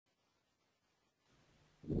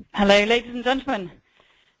Hello, ladies and gentlemen,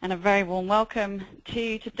 and a very warm welcome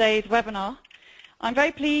to today's webinar. I'm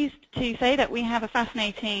very pleased to say that we have a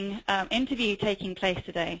fascinating interview taking place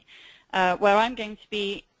today, where I'm going to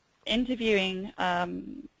be interviewing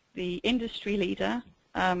the industry leader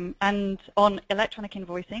and on electronic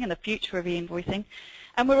invoicing and the future of e-invoicing.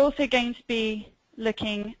 And we're also going to be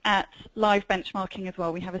looking at live benchmarking as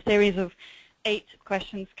well. We have a series of 8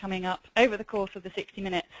 questions coming up over the course of the 60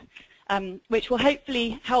 minutes. Which will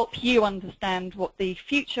hopefully help you understand what the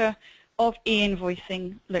future of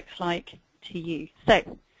e-invoicing looks like to you.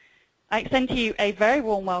 So, I extend to you a very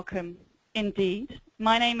warm welcome indeed.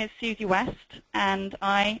 My name is Susie West, and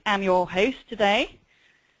I am your host today.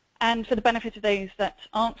 And for the benefit of those that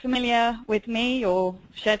aren't familiar with me or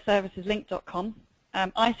sharedserviceslink.com,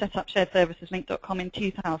 I set up sharedserviceslink.com in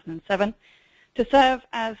 2007 to serve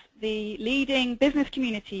as the leading business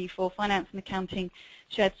community for finance and accounting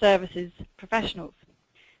shared services professionals.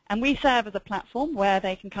 And we serve as a platform where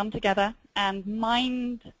they can come together and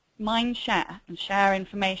mind share and share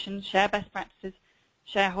information, share best practices,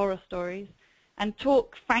 share horror stories, and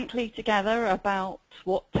talk frankly together about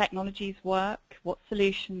what technologies work, what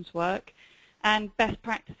solutions work, and best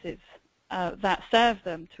practices that serve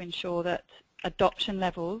them to ensure that adoption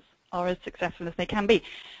levels are as successful as they can be.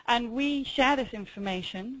 And we share this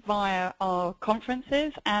information via our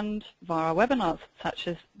conferences and via our webinars, such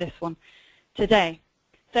as this one today.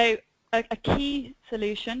 So a key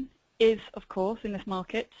solution is, of course, in this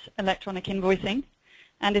market, electronic invoicing.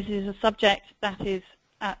 And it is a subject that is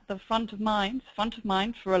at the front of mind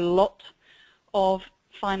for a lot of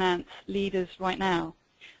finance leaders right now.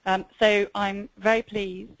 So I'm very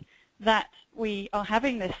pleased that we are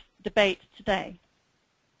having this debate today.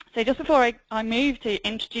 So just before I move to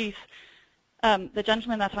introduce the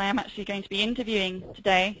gentleman that I am actually going to be interviewing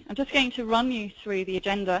today, I'm just going to run you through the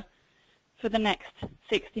agenda for the next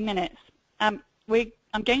 60 minutes. I'm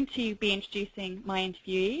going to be introducing my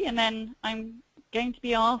interviewee, and then I'm going to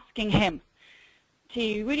be asking him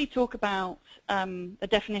to really talk about the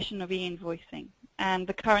definition of e-invoicing and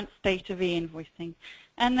the current state of e-invoicing,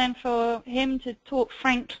 and then for him to talk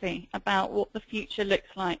frankly about what the future looks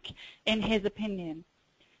like in his opinion.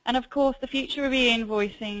 And of course, the future of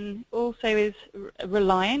e-invoicing also is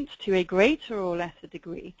reliant to a greater or lesser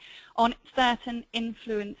degree on certain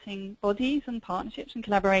influencing bodies and partnerships and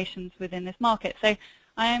collaborations within this market. So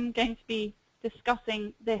I am going to be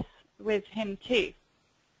discussing this with him too.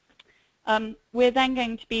 We're then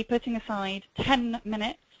going to be putting aside 10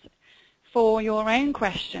 minutes for your own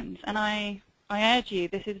questions. And I urge you,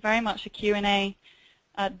 this is very much a Q&A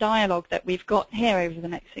dialogue that we've got here over the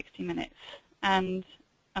next 60 minutes.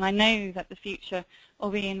 And I know that the future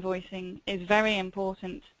of e-invoicing is very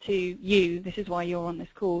important to you. This is why you're on this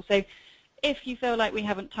call. So if you feel like we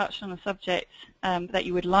haven't touched on a subject that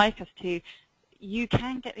you would like us to, you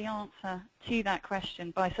can get the answer to that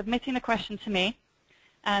question by submitting the question to me.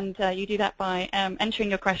 And you do that by entering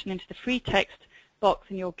your question into the free text box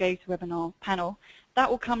in your GoToWebinar panel. That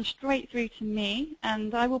will come straight through to me,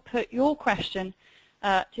 and I will put your question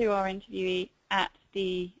to our interviewee at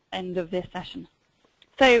the end of this session.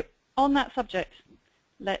 So on that subject,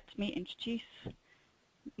 let me introduce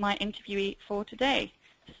my interviewee for today.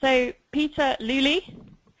 So Peter Lugli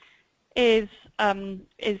is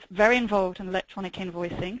very involved in electronic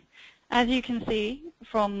invoicing. As you can see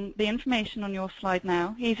from the information on your slide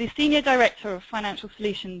now, he's a Senior Director of Financial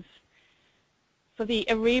Solutions for the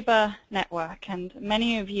Ariba network. And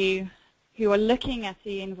many of you who are looking at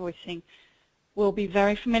e-invoicing will be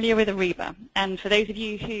very familiar with Ariba. And for those of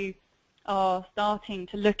you who are starting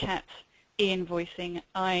to look at e-invoicing,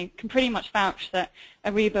 I can pretty much vouch that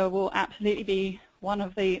Ariba will absolutely be one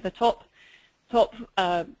of the top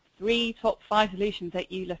 3, top 5 solutions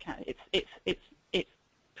that you look at. It's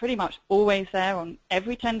pretty much always there on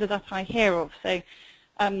every tender that I hear of. So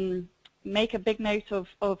make a big note of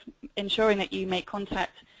ensuring that you make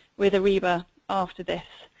contact with Ariba after this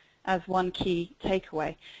as one key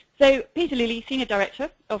takeaway. So Peter Lugli, Senior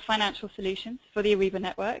Director of Financial Solutions for the Ariba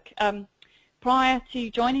network. Prior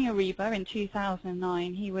to joining Ariba in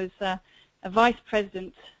 2009, he was a Vice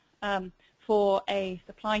President for a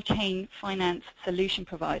supply chain finance solution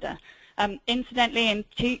provider. Incidentally, in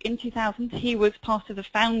 2000, he was part of the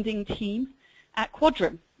founding team at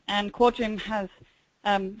Quadrim. And Quadrim has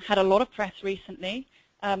had a lot of press recently,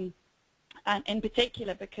 and in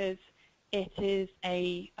particular because it is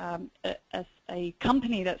a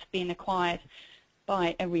company that's been acquired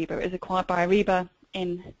by Ariba. It was acquired by Ariba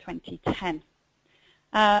in 2010.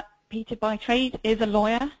 Peter, by trade, is a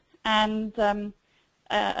lawyer, and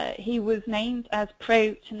he was named as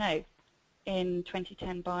Pro to Know in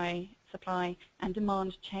 2010 by Supply and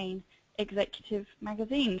Demand Chain Executive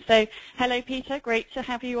magazine. So hello Peter, great to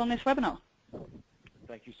have you on this webinar.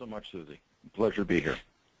 Thank you so much, Susie. Pleasure to be here.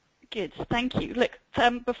 Good, thank you. Look,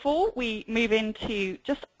 before we move into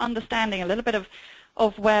just understanding a little bit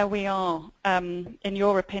of where we are, in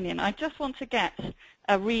your opinion, I just want to get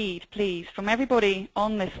a read, please, from everybody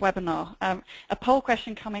on this webinar. A poll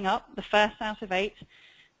question coming up, the first out of 8,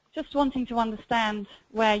 just wanting to understand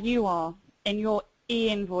where you are in your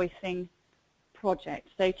e-invoicing project.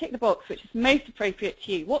 So tick the box which is most appropriate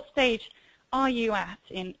to you. What stage are you at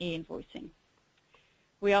in e-invoicing?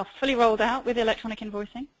 We are fully rolled out with electronic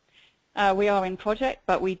invoicing. We are in project,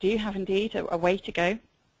 but we do have indeed a way to go.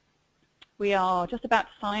 We are just about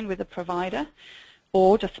to sign with a provider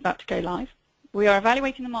or just about to go live. We are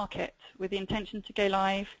evaluating the market with the intention to go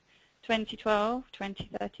live 2012,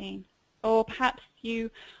 2013. Or perhaps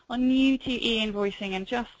you are new to e-invoicing and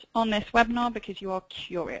just on this webinar because you are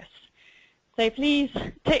curious. So please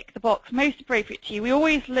tick the box most appropriate to you. We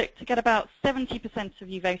always look to get about 70% of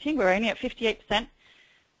you voting. We're only at 58%.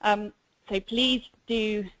 So please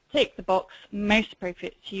do tick the box most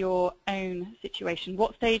appropriate to your own situation.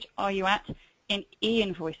 What stage are you at in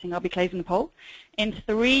e-invoicing? I'll be closing the poll. In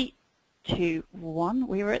 3, 2, 1.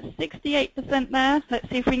 We were at 68% there. Let's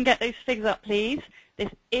see if we can get those figures up, please.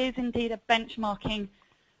 This is indeed a benchmarking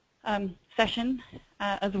session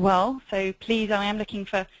as well. So please, I am looking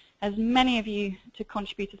for as many of you to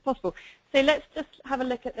contribute as possible. So let's just have a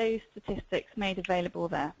look at those statistics made available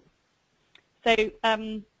there. So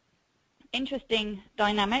interesting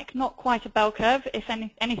dynamic, not quite a bell curve, if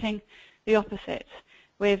anything, the opposite,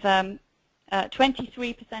 with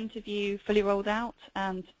 23% of you fully rolled out,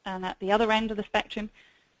 and at the other end of the spectrum,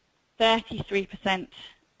 33%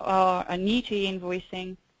 are new to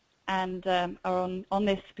e-invoicing and are on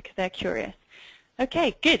this because they're curious.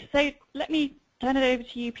 Okay, good. So let me turn it over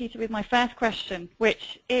to you, Peter, with my first question,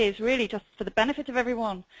 which is really just for the benefit of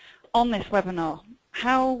everyone on this webinar.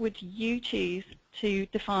 How would you choose to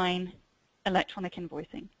define electronic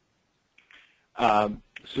invoicing?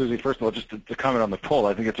 Susie, first of all, just to comment on the poll,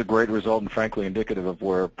 I think it's a great result and frankly indicative of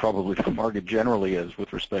where probably the market generally is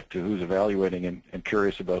with respect to who's evaluating and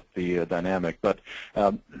curious about the dynamic. But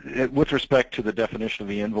with respect to the definition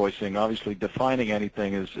of e-invoicing, obviously defining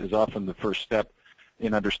anything is often the first step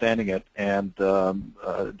in understanding it, and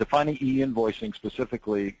defining e-invoicing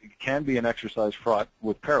specifically can be an exercise fraught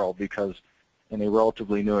with peril because in a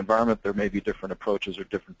relatively new environment there may be different approaches or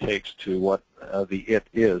different takes to what the it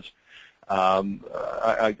is.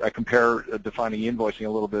 I compare defining e-invoicing a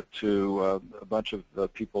little bit to a bunch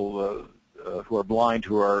of people who are blind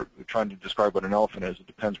who are trying to describe what an elephant is. It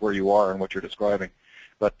depends where you are and what you're describing.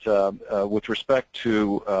 But with respect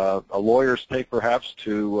to a lawyer's take, perhaps,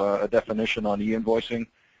 to a definition on e-invoicing,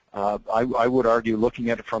 I would argue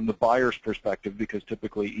looking at it from the buyer's perspective, because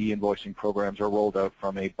typically e-invoicing programs are rolled out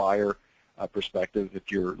from a buyer perspective if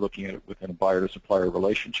you're looking at it within a buyer-to-supplier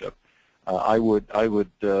relationship. I would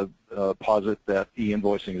posit that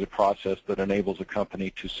e-invoicing is a process that enables a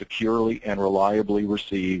company to securely and reliably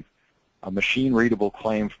receive a machine-readable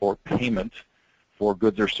claim for payment for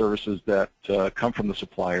goods or services that come from the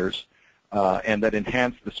suppliers and that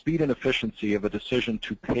enhance the speed and efficiency of a decision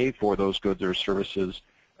to pay for those goods or services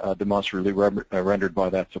demonstrably rendered by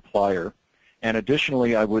that supplier. And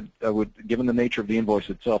additionally, I would, given the nature of the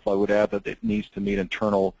invoice itself, I would add that it needs to meet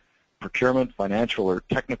internal procurement, financial, or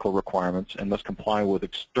technical requirements and must comply with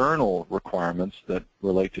external requirements that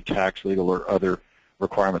relate to tax, legal, or other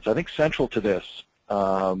requirements. I think central to this,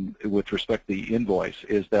 with respect to the invoice,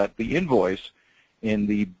 is that the invoice in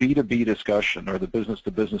the B2B discussion or the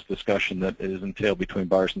business-to-business discussion that is entailed between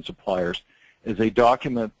buyers and suppliers is a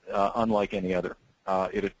document unlike any other.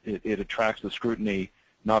 It attracts the scrutiny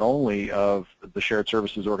not only of the shared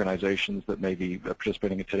services organizations that may be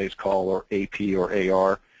participating in today's call, or AP or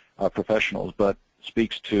AR professionals, but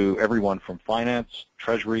speaks to everyone from finance,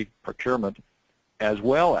 treasury, procurement, as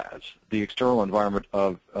well as the external environment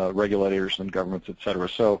of regulators and governments, et cetera.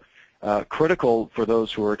 So critical for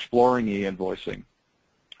those who are exploring e-invoicing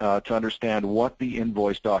to understand what the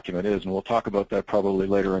invoice document is, and we'll talk about that probably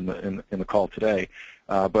later in the call today.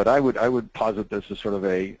 But I would posit this as sort of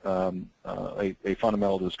a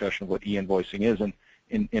fundamental discussion of what e-invoicing is, and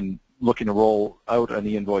in looking to roll out an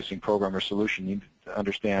e-invoicing program or solution, you need to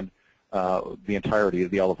understand the entirety of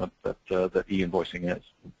the element that e-invoicing is.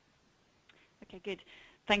 Okay, good.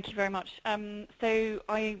 Thank you very much. So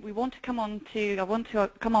I want to come on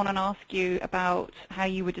and ask you about how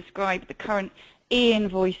you would describe the current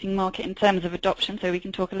e-invoicing market in terms of adoption, so we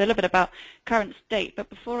can talk a little bit about current state. But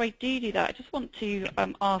before I do that, I just want to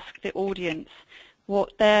ask the audience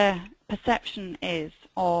what their perception is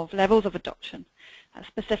of levels of adoption,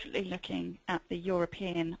 specifically looking at the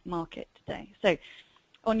European market today. So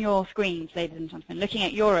on your screens, ladies and gentlemen, looking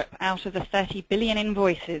at Europe, out of the 30 billion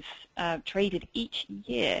invoices traded each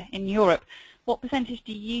year in Europe, what percentage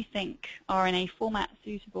do you think are in a format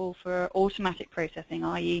suitable for automatic processing,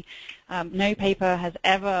 i.e. no paper has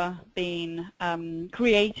ever been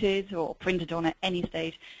created or printed on at any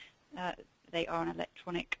stage? They are an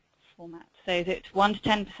electronic format. So it's 1 to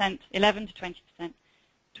 10%, 11 to 20%,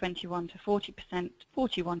 21 to 40%,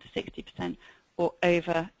 41 to 60%, or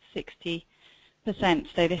over 60%.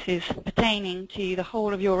 So this is pertaining to the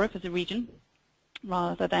whole of Europe as a region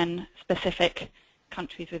rather than specific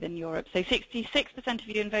countries within Europe. So 66% of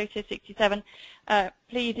you voted, 67.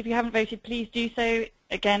 Please, if you haven't voted, please do so.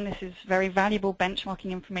 Again, this is very valuable benchmarking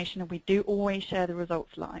information, and we do always share the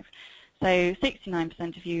results live. So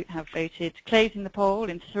 69% of you have voted. Closing the poll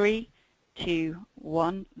in 3, 2,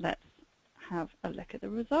 1. Let's have a look at the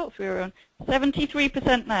results. We're on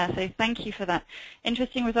 73% there, so thank you for that.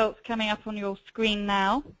 Interesting results coming up on your screen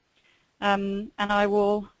now. And I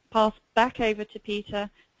will pass back over to Peter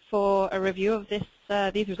for a review of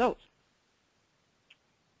these results.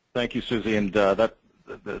 Thank you, Susie. And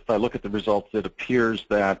if I look at the results, it appears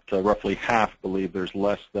that roughly half believe there's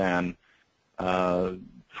less than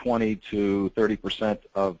 20 to 30%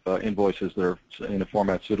 of invoices that are in a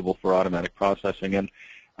format suitable for automatic processing. And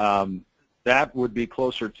that would be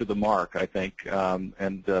closer to the mark, I think,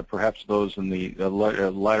 and perhaps those in the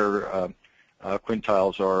latter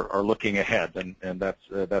quintiles are looking ahead, and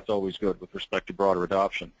that's always good with respect to broader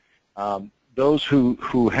adoption. Those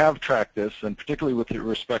who have tracked this, and particularly with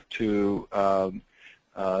respect to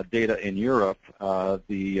data in Europe,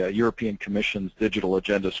 the European Commission's Digital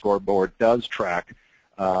Agenda Scoreboard does track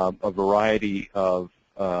a variety of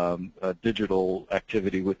digital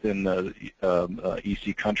activity within the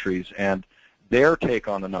EC countries, and their take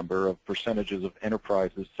on the number of percentages of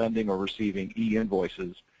enterprises sending or receiving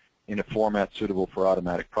e-invoices in a format suitable for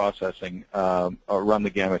automatic processing run the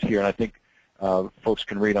gamut here. And I think folks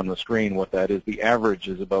can read on the screen what that is. The average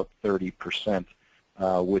is about 30%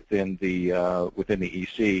 within the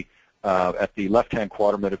EC. At the left-hand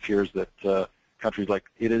quadrant, it appears that countries like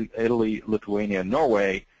Italy, Lithuania, and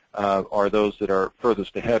Norway are those that are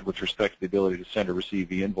furthest ahead with respect to the ability to send or receive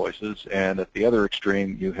e-invoices. And at the other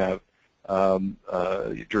extreme, you have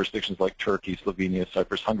jurisdictions like Turkey, Slovenia,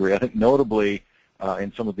 Cyprus, Hungary. I think notably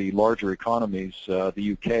in some of the larger economies,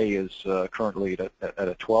 the UK is currently at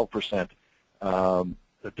a 12%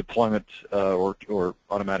 deployment or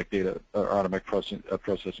automatic data or automatic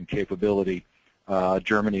processing capability.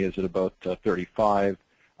 Germany is at about 35.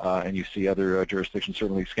 And you see other jurisdictions,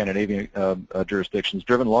 certainly Scandinavian jurisdictions,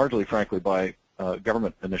 driven largely, frankly, by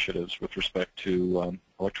government initiatives with respect to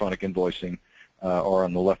electronic invoicing, are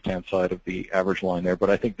on the left-hand side of the average line there. But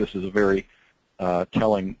I think this is a very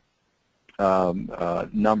telling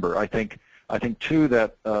number. I think too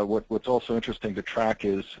that what's also interesting to track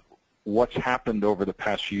is what's happened over the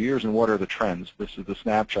past few years and what are the trends. This is the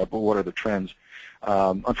snapshot, but what are the trends?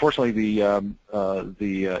 Unfortunately,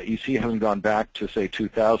 the EC hasn't gone back to, say,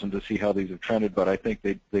 2000 to see how these have trended, but I think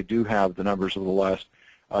they do have the numbers of the last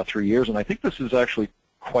 3 years, and I think this is actually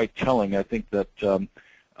quite telling. I think that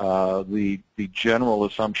the general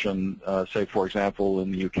assumption, say, for example,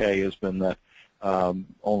 in the UK has been that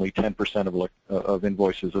only 10% of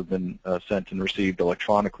invoices have been sent and received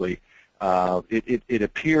electronically. It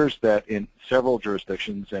appears that in several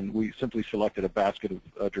jurisdictions, and we simply selected a basket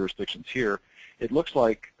of jurisdictions here, it looks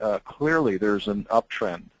like clearly there's an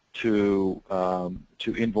uptrend to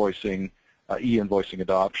invoicing, e-invoicing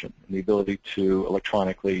adoption, and the ability to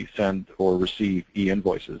electronically send or receive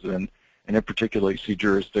e-invoices. And in particular, you see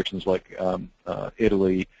jurisdictions like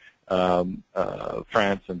Italy,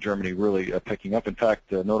 France, and Germany really picking up. In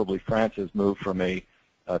fact, notably, France has moved from a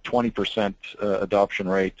 20% adoption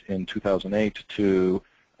rate in 2008 to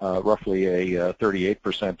roughly a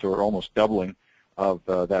 38%, or almost doubling of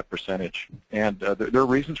that percentage. And there are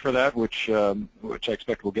reasons for that, which I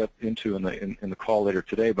expect we'll get into in the call later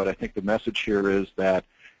today. But I think the message here is that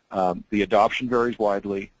the adoption varies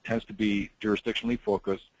widely, tends to be jurisdictionally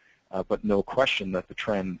focused, but no question that the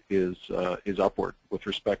trend is upward with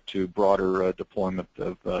respect to broader deployment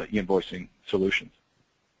of e-invoicing solutions.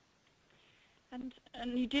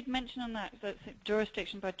 And you did mention on that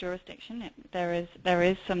jurisdiction by jurisdiction, there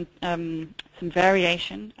is some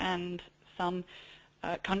variation, and some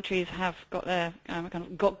countries have got their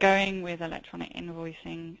got going with electronic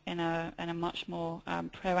invoicing in a much more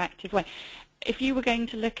proactive way. If you were going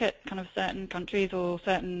to look at kind of certain countries or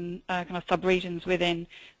certain kind of sub-regions within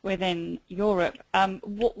Europe,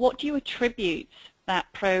 what do you attribute that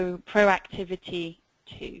proactivity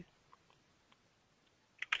to?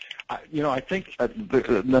 I think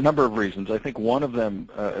the number of reasons. I think one of them,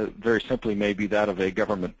 very simply, may be that of a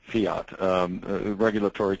government fiat,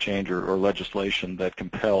 regulatory change or legislation that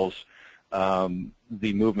compels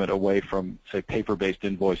the movement away from, say, paper-based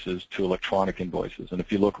invoices to electronic invoices. And if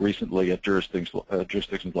you look recently at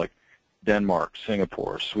jurisdictions like Denmark,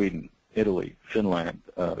 Singapore, Sweden, Italy, Finland,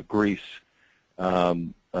 Greece,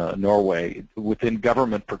 Norway, within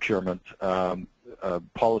government procurement,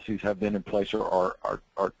 policies have been in place or are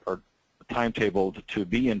timetabled to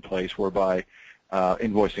be in place whereby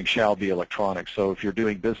invoicing shall be electronic. So if you're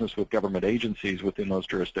doing business with government agencies within those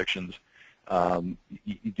jurisdictions,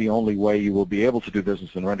 the only way you will be able to do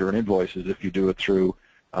business and render an invoice is if you do it through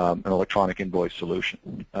an electronic invoice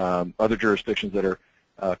solution. Other jurisdictions that are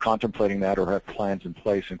contemplating that or have plans in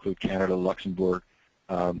place include Canada, Luxembourg,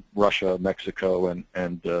 Russia, Mexico,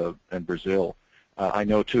 and Brazil. I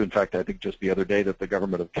know, too, in fact, I think just the other day that the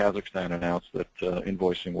government of Kazakhstan announced that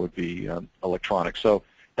invoicing would be electronic. So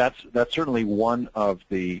that's certainly one of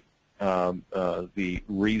the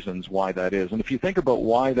reasons why that is. And if you think about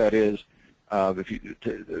why that is, as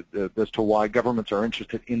to why governments are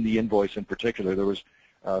interested in the invoice in particular, there was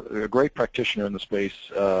a great practitioner in the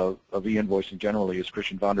space of e-invoicing generally is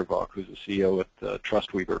Christian van der Valk, who's the CEO at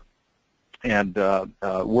Trustweaver, and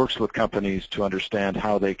works with companies to understand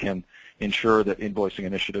how they can ensure that invoicing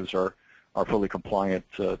initiatives are fully compliant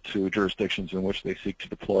to jurisdictions in which they seek to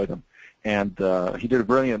deploy them. And he did a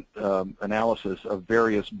brilliant analysis of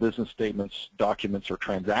various business statements, documents, or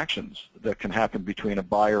transactions that can happen between a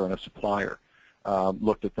buyer and a supplier.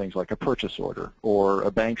 Looked at things like a purchase order or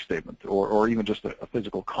a bank statement or even just a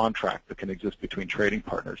physical contract that can exist between trading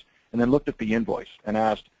partners. And then looked at the invoice and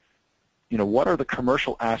asked, what are the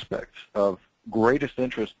commercial aspects of greatest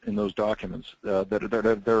interest in those documents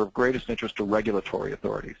that are of greatest interest to regulatory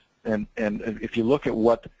authorities. And if you look at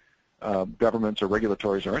what governments or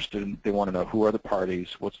regulatories are interested in, they want to know who are the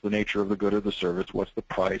parties, what's the nature of the good or the service, what's the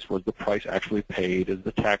price, was the price actually paid, is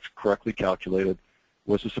the tax correctly calculated,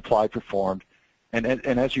 was the supply performed. And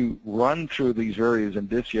as you run through these various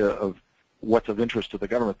indicia of what's of interest to the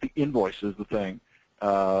government, the invoice is the thing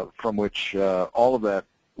from which all of that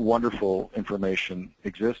wonderful information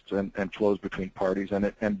exists and flows between parties,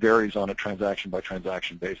 and varies on a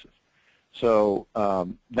transaction-by-transaction basis. So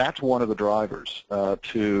that's one of the drivers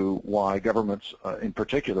to why governments in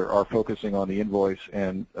particular are focusing on the invoice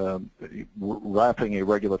and wrapping a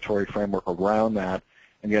regulatory framework around that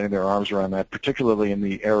and getting their arms around that, particularly in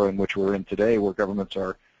the era in which we're in today, where governments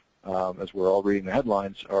are, as we're all reading the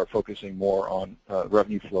headlines, are focusing more on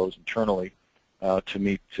revenue flows internally to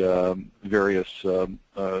meet various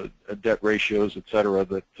debt ratios, et cetera,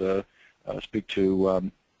 that speak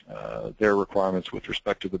to their requirements with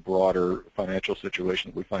respect to the broader financial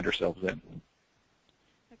situation that we find ourselves in.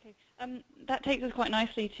 Okay, that takes us quite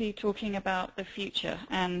nicely to talking about the future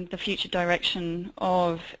and the future direction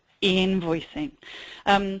of e-invoicing.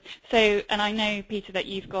 And I know, Peter, that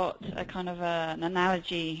you've got a kind of an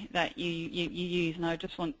analogy that you use, and I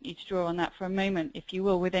just want you to draw on that for a moment, if you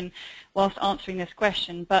will, whilst answering this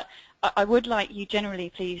question. But I would like you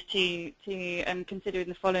generally, please, to consider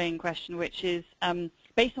the following question, which is,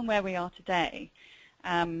 based on where we are today,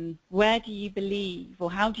 where do you believe,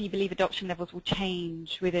 or how do you believe adoption levels will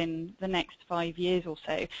change within the next 5 years or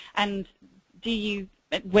so? And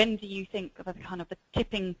when do you think the kind of the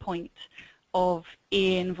tipping point of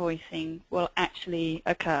e-invoicing will actually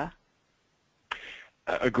occur?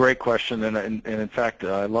 A great question, and in fact,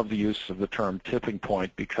 I love the use of the term tipping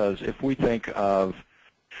point, because if we think of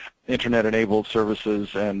Internet-enabled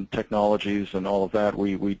services and technologies and all of that,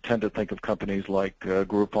 we tend to think of companies like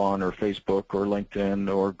Groupon or Facebook or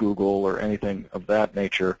LinkedIn or Google or anything of that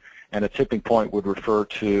nature, and a tipping point would refer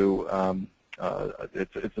to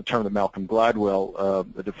it's a term that Malcolm Gladwell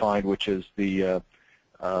defined, which is the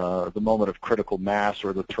moment of critical mass,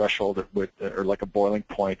 or the threshold, or like a boiling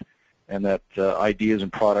point, and that ideas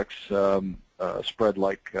and products spread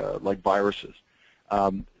like viruses.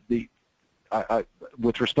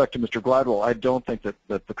 With respect to Mr. Gladwell, I don't think that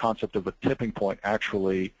the concept of a tipping point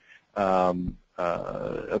actually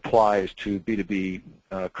applies to B2B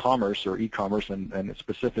commerce or e-commerce, and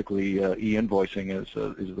specifically e-invoicing is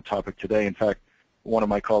the topic today. In fact, one of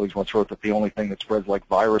my colleagues once wrote that the only thing that spreads like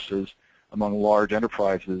viruses among large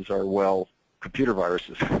enterprises are, well, computer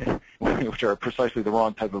viruses, which are precisely the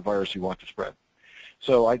wrong type of virus you want to spread.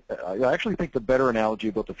 So I actually think the better analogy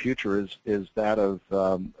about the future is that of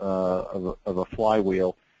a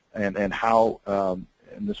flywheel, and how, and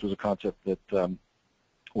this was a concept that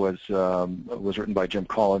was written by Jim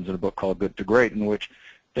Collins in a book called Good to Great, in which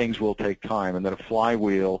things will take time, and that a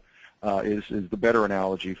flywheel is the better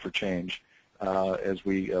analogy for change as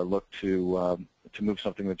we look to move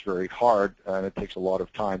something that's very hard and it takes a lot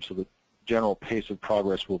of time, so the general pace of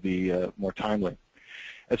progress will be more timely.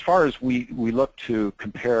 As far as we look to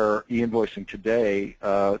compare e-invoicing today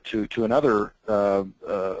to another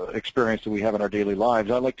experience that we have in our daily lives,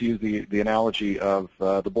 I like to use the analogy of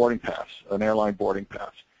the boarding pass, an airline boarding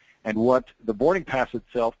pass. And what the boarding pass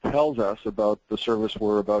itself tells us about the service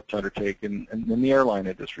we're about to undertake in the airline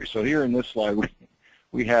industry. So here in this slide,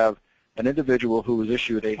 we have an individual who was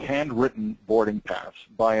issued a handwritten boarding pass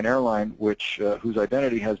by an airline whose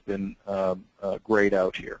identity has been grayed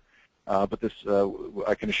out here. But this,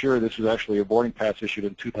 I can assure this was actually a boarding pass issued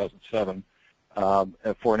in 2007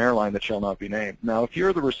 for an airline that shall not be named. Now, if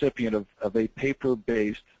you're the recipient of a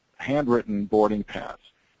paper-based, handwritten boarding pass,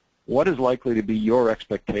 what is likely to be your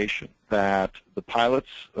expectation? That the pilots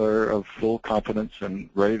are of full confidence and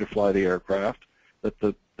ready to fly the aircraft, that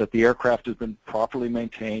the aircraft has been properly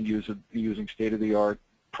maintained using state-of-the-art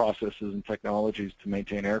processes and technologies to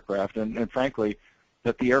maintain aircraft, and frankly,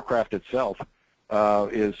 that the aircraft itself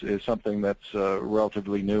is something that's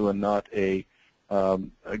relatively new and not a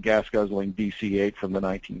gas-guzzling DC-8 from the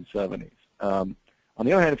 1970s. On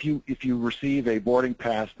the other hand, if you receive a boarding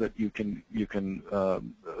pass that you can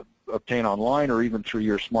obtain online or even through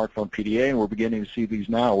your smartphone PDA, and we're beginning to see these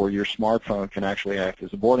now where your smartphone can actually act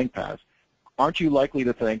as a boarding pass, aren't you likely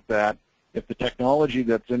to think that if the technology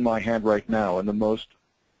that's in my hand right now and the most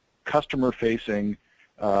customer-facing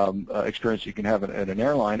experience you can have at an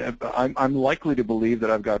airline, I'm likely to believe that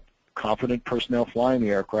I've got competent personnel flying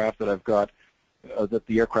the aircraft, that I've got that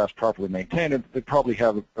the aircraft's properly maintained, and they probably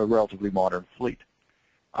have a relatively modern fleet.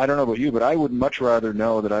 I don't know about you, but I would much rather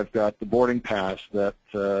know that I've got the boarding pass that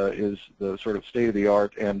is the sort of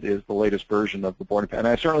state-of-the-art and is the latest version of the boarding pass. And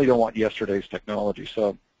I certainly don't want yesterday's technology.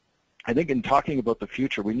 So I think in talking about the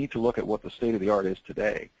future, we need to look at what the state-of-the-art is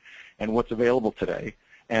today and what's available today,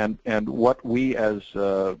 and what we as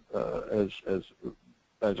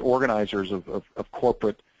organizers of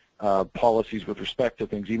corporate policies with respect to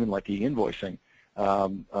things even like e-invoicing are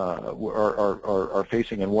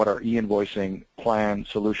facing, and what our e-invoicing plan,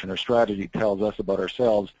 solution, or strategy tells us about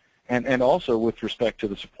ourselves, and also with respect to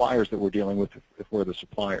the suppliers that we're dealing with if we're the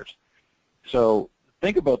suppliers. So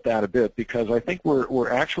think about that a bit, because I think we're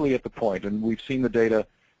actually at the point, and we've seen the data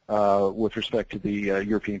with respect to the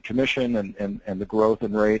European Commission and the growth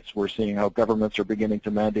in rates. We're seeing how governments are beginning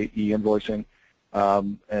to mandate e-invoicing,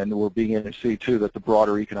 and we're beginning to see, too, that the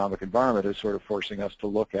broader economic environment is sort of forcing us to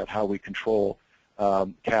look at how we control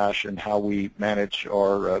cash and how we manage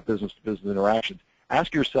our business-to-business interactions.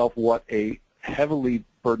 Ask yourself what a heavily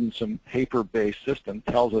burdensome paper-based system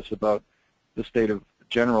tells us about the state of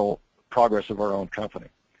general progress of our own company.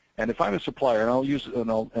 And if I'm a supplier, and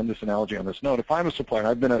I'll end this analogy on this note, if I'm a supplier, and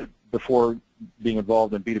I've been before being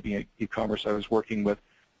involved in B2B e-commerce, I was working with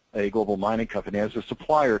a global mining company as a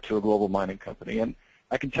supplier to a global mining company. And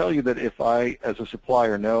I can tell you that if I, as a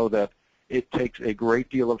supplier, know that it takes a great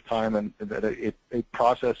deal of time and that a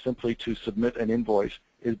process simply to submit an invoice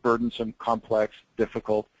is burdensome, complex,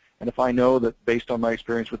 difficult, and if I know that based on my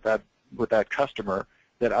experience with that customer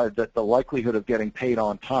that the likelihood of getting paid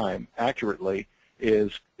on time accurately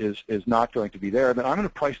is not going to be there, then I'm going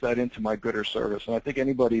to price that into my good or service. And I think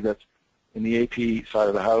anybody that's in the AP side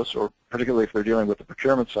of the house, or particularly if they're dealing with the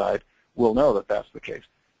procurement side, will know that that's the case,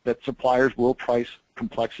 that suppliers will price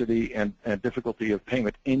complexity and difficulty of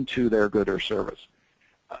payment into their good or service.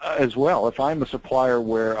 As well, if I'm a supplier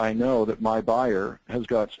where I know that my buyer has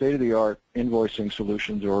got state-of-the-art invoicing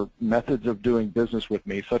solutions or methods of doing business with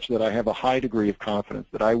me such that I have a high degree of confidence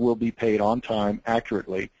that I will be paid on time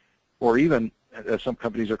accurately, or even, as some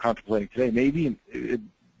companies are contemplating today, maybe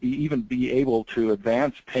even be able to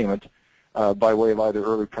advance payment by way of either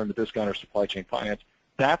early permanent discount or supply chain finance,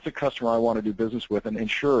 that's a customer I want to do business with and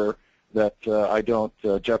ensure that I don't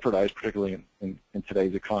jeopardize, particularly in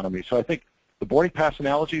today's economy. So I think the boarding pass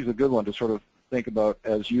analogy is a good one to sort of think about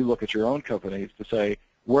as you look at your own companies, to say,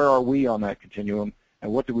 where are we on that continuum,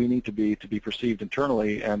 and what do we need to be perceived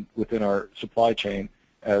internally and within our supply chain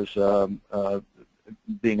as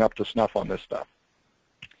being up to snuff on this stuff.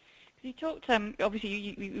 You talked,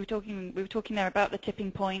 obviously, we were talking there about the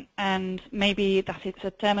tipping point, and maybe that it's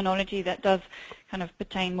a terminology that does kind of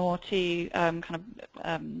pertain more to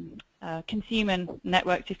consumer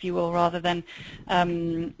networks, if you will, rather than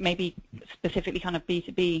maybe specifically kind of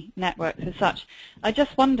B2B networks as such. I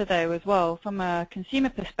just wonder, though, as well, from a consumer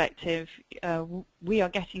perspective, we are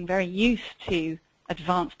getting very used to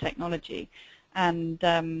advanced technology. and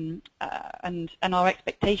our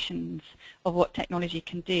expectations of what technology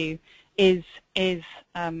can do is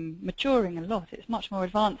maturing a lot. It's much more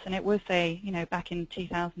advanced than it was, say, back in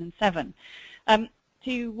 2007.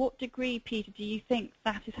 To what degree, Peter, do you think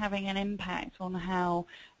that is having an impact on how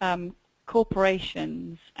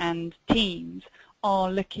corporations and teams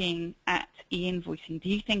are looking at e-invoicing? Do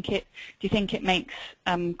you think it makes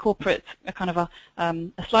corporates a kind of a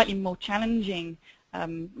slightly more challenging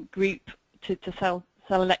group to sell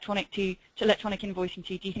electronic invoicing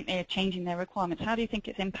to? Do you think they are changing their requirements? How do you think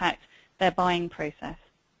it's impact their buying process?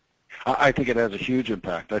 I think it has a huge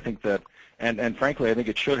impact. I think that, and frankly, I think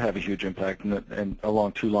it should have a huge impact, and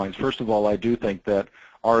along two lines. First of all, I do think that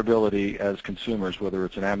our ability as consumers, whether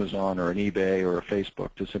it's an Amazon or an eBay or a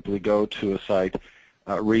Facebook, to simply go to a site,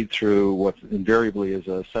 read through what invariably is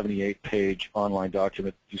a 78-page online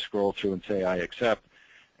document, you scroll through and say, I accept,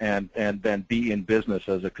 and then be in business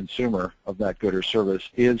as a consumer of that good or service,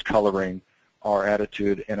 is coloring our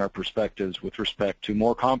attitude and our perspectives with respect to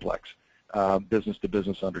more complex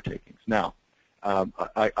business-to-business undertakings. Now,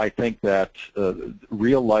 I think that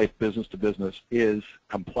real-life business-to-business is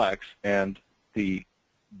complex, and the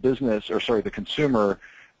consumer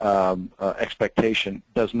expectation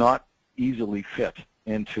does not easily fit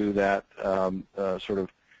into that sort of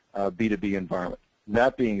B2B environment.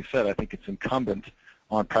 That being said, I think it's incumbent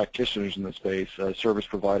on practitioners in the space, service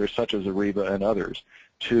providers such as Ariba and others,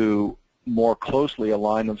 to more closely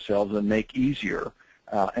align themselves and make easier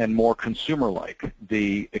and more consumer-like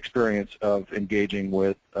the experience of engaging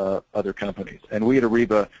with other companies. And we at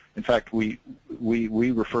Ariba, in fact, we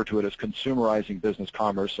refer to it as consumerizing business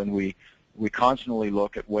commerce, and we constantly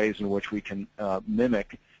look at ways in which we can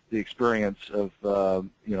mimic the experience of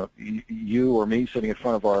you or me sitting in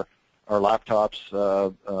front of our laptops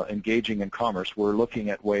engaging in commerce. We're looking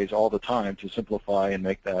at ways all the time to simplify and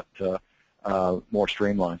make that more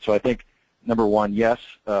streamlined. So I think, number one, yes,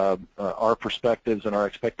 our perspectives and our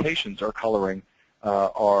expectations are coloring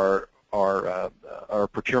our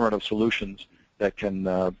procurement of solutions that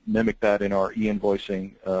can mimic that in our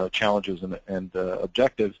e-invoicing challenges and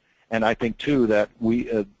objectives. And I think, too, that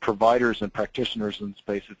we, providers and practitioners in the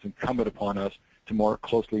space, it's incumbent upon us to more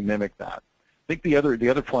closely mimic that. I think the other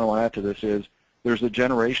point I want to add to this is there's a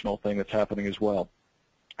generational thing that's happening as well.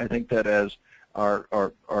 I think that as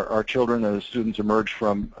our children and students emerge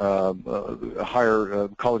from higher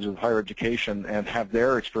colleges of higher education and have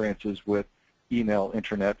their experiences with email,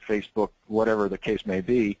 internet, Facebook, whatever the case may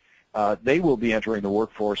be, they will be entering the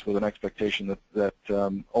workforce with an expectation that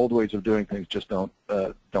old ways of doing things just don't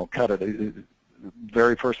cut it.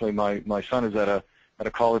 Very personally, my son is at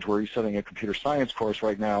a college where he's studying a computer science course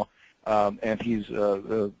right now, and he's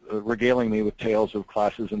regaling me with tales of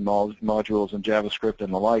classes and modules and JavaScript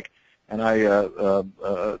and the like. And I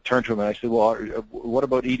turned to him and I said, well, what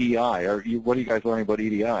about EDI? What are you guys learning about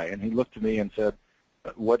EDI? And he looked at me and said,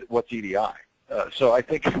 what's EDI? So I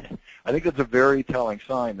think that's a very telling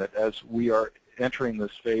sign that as we are entering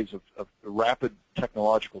this phase of rapid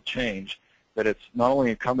technological change, that it's not only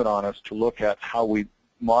incumbent on us to look at how we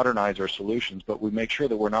modernize our solutions, but we make sure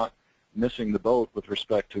that we're not missing the boat with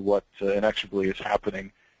respect to what inexorably is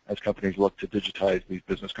happening as companies look to digitize these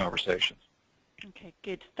business conversations. Okay,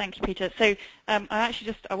 good. Thanks, Peter. So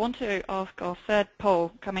I want to ask our third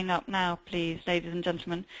poll coming up now, please, ladies and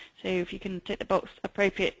gentlemen. So if you can tick the box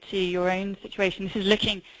appropriate to your own situation. This is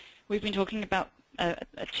looking, we've been talking about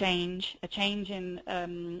a change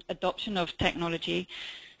in adoption of technology.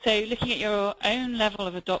 So looking at your own level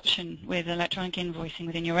of adoption with electronic invoicing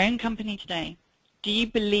within your own company today, do you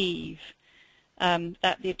believe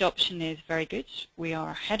that the adoption is very good? We are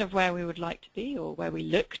ahead of where we would like to be or where we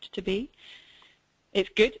looked to be. It's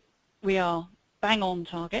good. We are bang on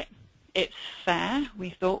target. It's fair.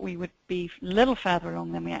 We thought we would be a little further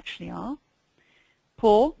along than we actually are.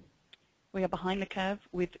 Poor. We are behind the curve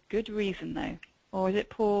with good reason, though. Or is it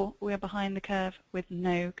poor? We are behind the curve with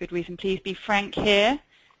no good reason. Please be frank here.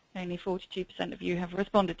 Only 42% of you have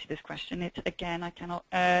responded to this question. It's, again, I cannot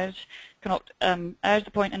urge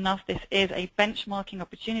the point enough. This is a benchmarking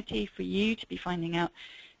opportunity for you to be finding out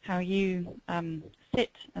how you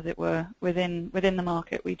sit, as it were, within the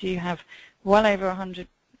market. We do have well over 100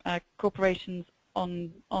 corporations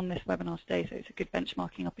on this webinar today, so it's a good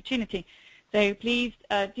benchmarking opportunity. So please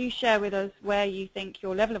do share with us where you think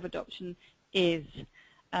your level of adoption is.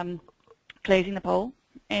 Closing the poll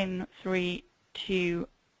in 3, 2,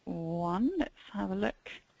 1. Let's have a look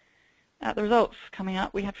at the results coming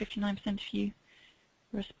up. We had 59% of you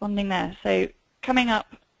responding there. So coming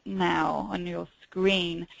up now on your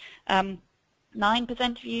screen, 9%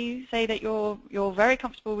 of you say that you're very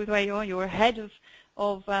comfortable with where you are. You're ahead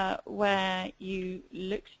of where you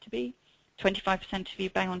looked to be. 25% of you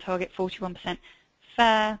bang on target, 41%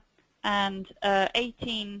 fair, and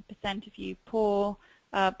 18% of you poor,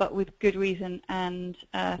 but with good reason. And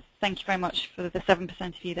thank you very much for the 7%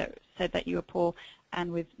 of you that said that you were poor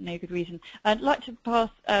and with no good reason. I'd like to pass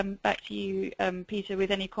back to you, Peter, with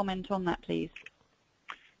any comment on that, please.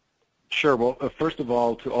 Sure. Well, first of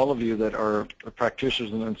all, to all of you that are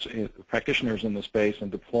practitioners in the space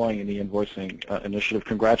and deploying an e-invoicing initiative,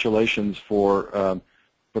 congratulations for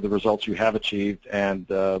the results you have achieved, and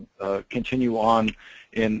continue on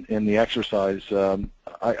in the exercise.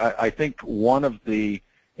 I think one of the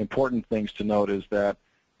important things to note is that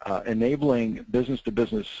enabling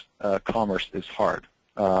business-to-business commerce is hard.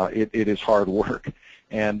 It is hard work,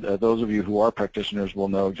 and those of you who are practitioners will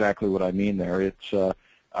know exactly what I mean there.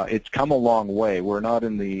 It's come a long way. We're not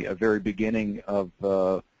in the very beginning of,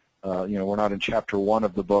 we're not in chapter 1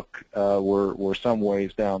 of the book. We're some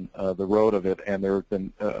ways down the road of it, and there have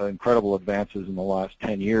been incredible advances in the last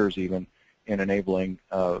 10 years even in enabling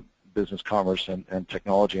business commerce and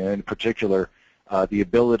technology, and in particular the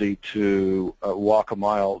ability to walk a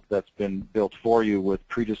mile that's been built for you with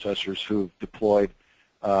predecessors who've deployed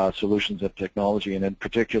solutions of technology, and in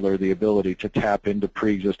particular the ability to tap into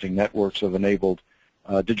pre-existing networks of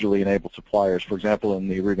digitally enabled suppliers. For example, in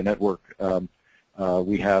the Ariba network,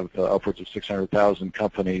 we have upwards of 600,000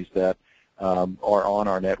 companies that are on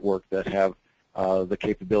our network that have the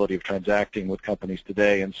capability of transacting with companies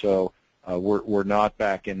today, and so we're not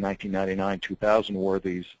back in 1999, 2000, where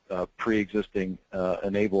these pre-existing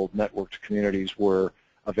enabled networked communities were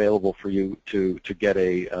available for you to get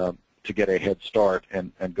a head start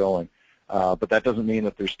and going. But that doesn't mean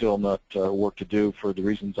that there's still not work to do for the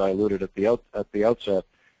reasons I alluded at the outset.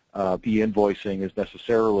 E-invoicing is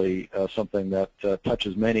necessarily something that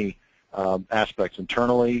touches many aspects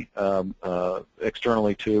internally,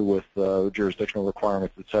 externally too, with jurisdictional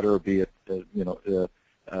requirements, et cetera, be it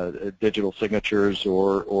digital signatures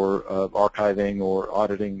or archiving or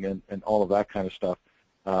auditing and all of that kind of stuff.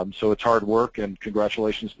 So it's hard work, and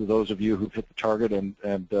congratulations to those of you who've hit the target,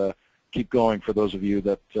 and keep going for those of you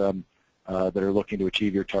that are looking to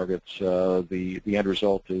achieve your targets. The end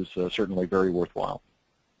result is certainly very worthwhile.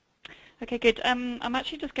 Okay, good. I'm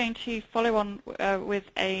actually just going to follow on with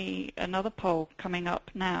another poll coming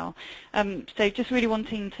up now. So just really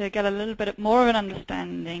wanting to get a little bit more of an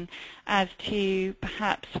understanding as to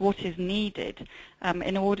perhaps what is needed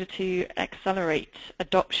in order to accelerate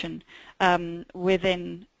adoption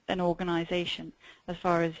within an organization as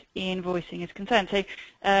far as e-invoicing is concerned. So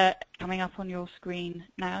coming up on your screen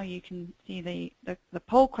now, you can see the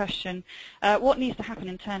poll question. What needs to happen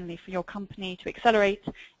internally for your company to accelerate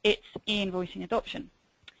its e-invoicing adoption?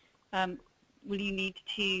 Will you need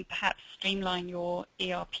to perhaps streamline your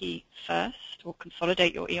ERP first, or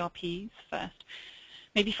consolidate your ERPs first?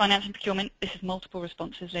 Maybe finance and procurement. This is multiple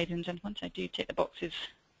responses, ladies and gentlemen, so do tick the boxes,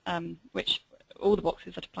 all the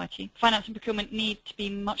boxes that apply to you. Finance and procurement need to be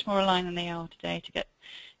much more aligned than they are today to get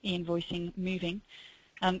e-invoicing moving.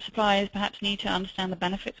 Suppliers perhaps need to understand the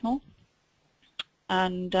benefits more,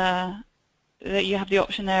 and that you have the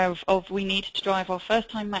option there of we need to drive our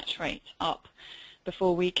first-time match rate up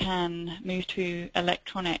before we can move to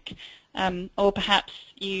electronic, or perhaps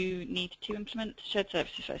you need to implement shared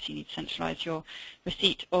services first. You need to centralize your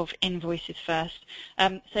receipt of invoices first.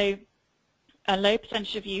 So a low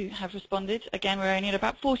percentage of you have responded. Again, we're only at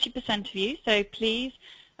about 40% of you, so please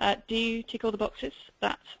do tick all the boxes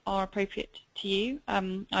that are appropriate to you.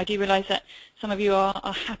 I do realize that some of you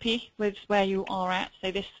are happy with where you are at,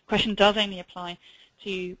 so this question does only apply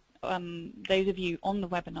to those of you on the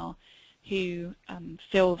webinar who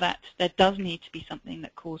feel that there does need to be something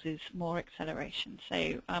that causes more acceleration.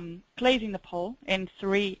 So closing the poll in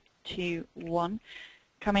 3, 2, 1.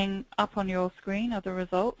 Coming up on your screen are the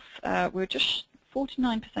results. We're just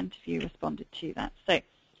 49% of you responded to that.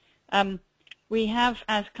 So we have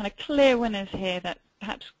as kind of clear winners here that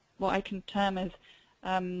perhaps what I can term as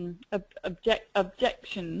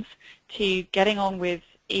objections to getting on with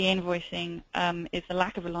e-invoicing is the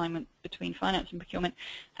lack of alignment between finance and procurement,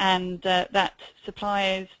 and that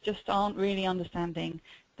suppliers just aren't really understanding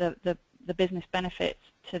the business benefits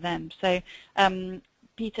to them. So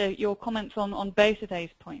Peter, your comments on both of those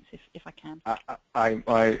points, if I can. I'm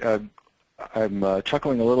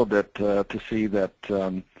chuckling a little bit to see that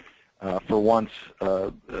for once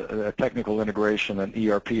technical integration and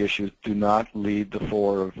ERP issues do not lead the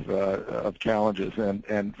floor of challenges,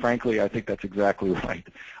 and frankly I think that's exactly right.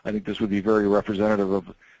 I think this would be very representative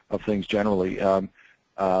of things generally.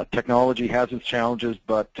 Technology has its challenges,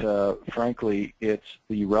 but frankly it's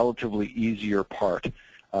the relatively easier part.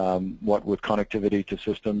 what with connectivity to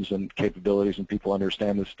systems and capabilities and people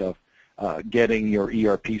understand this stuff, getting your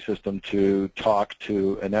ERP system to talk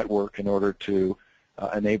to a network in order to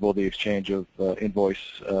enable the exchange of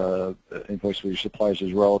invoice with your suppliers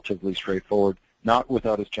is relatively straightforward. Not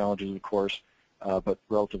without its challenges, of course, but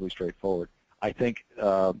relatively straightforward. I think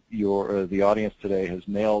the audience today has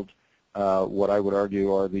nailed what I would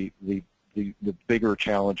argue are the bigger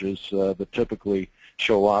challenges that typically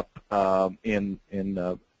show up in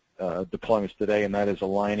deployments today, and that is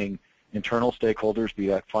aligning internal stakeholders, be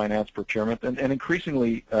that finance, procurement, and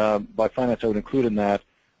increasingly by finance I would include in that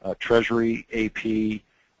treasury, AP,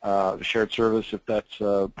 shared service if that's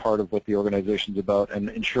part of what the organization's about, and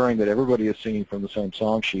ensuring that everybody is singing from the same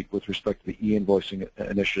song sheet with respect to the e-invoicing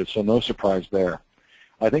initiative, so no surprise there.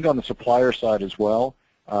 I think on the supplier side as well,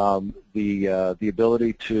 the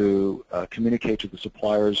ability to communicate to the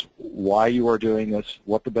suppliers why you are doing this,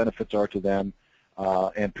 what the benefits are to them,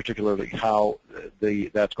 and particularly how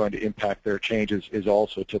that's going to impact their changes is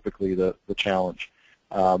also typically the challenge.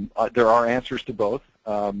 There are answers to both,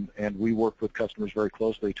 and we work with customers very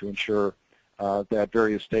closely to ensure that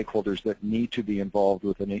various stakeholders that need to be involved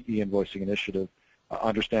with an e-invoicing initiative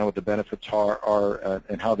understand what the benefits are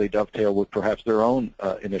and how they dovetail with perhaps their own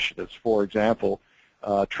initiatives. For example,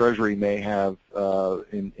 Treasury may have,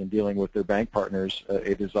 in dealing with their bank partners,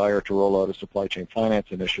 a desire to roll out a supply chain finance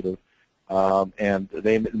initiative, and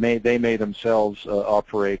they may themselves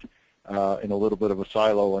operate in a little bit of a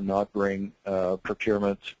silo and not bring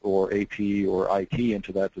procurement or AP or IT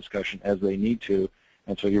into that discussion as they need to,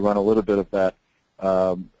 and so you run a little bit of that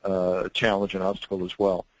challenge and obstacle as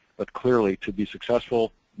well. But clearly, to be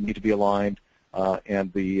successful, you need to be aligned,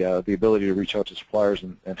 and the ability to reach out to suppliers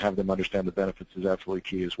and have them understand the benefits is absolutely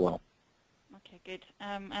key as well. Okay, good.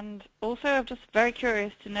 And also, I'm just very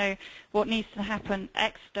curious to know what needs to happen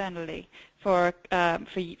externally for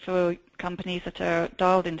companies that are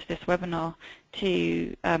dialed into this webinar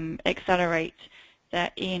to accelerate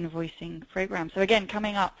their e-invoicing program. So again,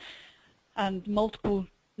 coming up, and multiple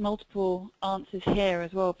answers here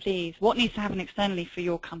as well, please. What needs to happen externally for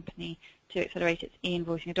your company to accelerate its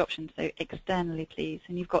e-invoicing adoption? So externally, please.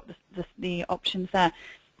 And you've got the options there.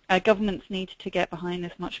 Governments need to get behind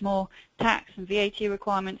this much more. Tax and VAT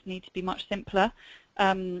requirements need to be much simpler.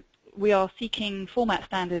 We are seeking format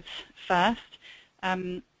standards first.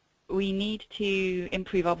 We need to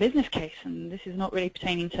improve our business case, and this is not really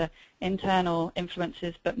pertaining to internal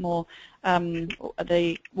influences, but more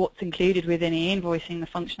what's included within e-invoicing, the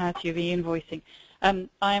functionality of e-invoicing.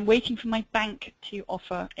 I am waiting for my bank to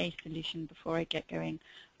offer a solution before I get going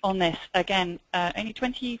on this. Again, only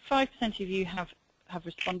 25% of you have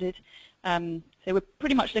responded, so we're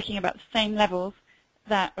pretty much looking about the same levels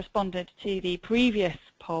that responded to the previous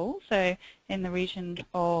poll, so in the region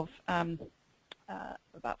of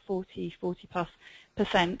about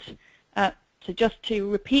 40+%. So just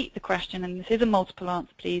to repeat the question, and this is a multiple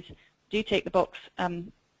answer, please do take the box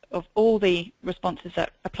of all the responses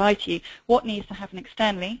that apply to you. What needs to happen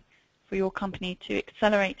externally for your company to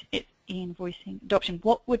accelerate its e-invoicing adoption?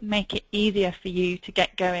 What would make it easier for you to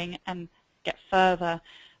get going and get further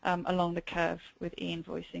along the curve with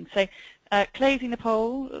e-invoicing? So closing the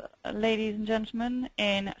poll, ladies and gentlemen,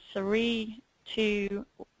 in 3, 2,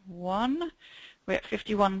 1. We're at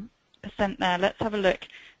 51% there. Let's have a look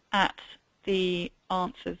at the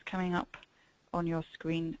answers coming up on your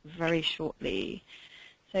screen very shortly.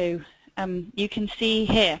 So you can see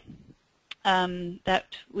here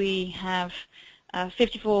that we have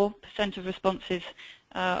 54% of responses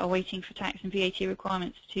are waiting for tax and VAT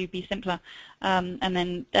requirements to be simpler, and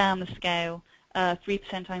then down the scale,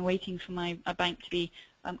 3% I'm waiting for my bank to be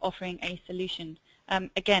offering a solution.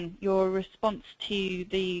 Again, your response to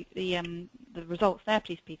the results there,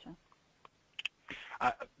 please, Peter.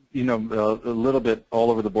 You know, a little bit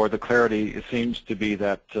all over the board. The clarity seems to be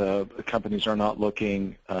that companies are not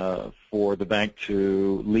looking for the bank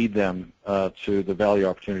to lead them to the value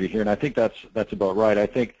opportunity here, and I think that's about right. I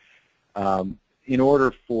think in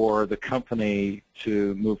order for the company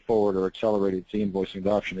to move forward or accelerate its e-invoicing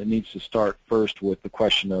adoption, it needs to start first with the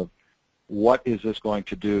question of what is this going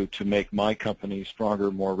to do to make my company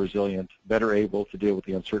stronger, more resilient, better able to deal with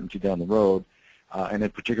the uncertainty down the road, and in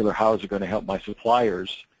particular, how is it going to help my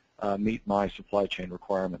suppliers meet my supply chain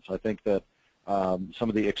requirements? I think that some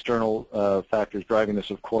of the external factors driving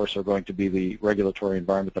this, of course, are going to be the regulatory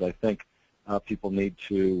environment that I think people need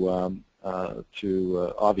to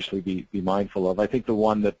obviously be mindful of. I think the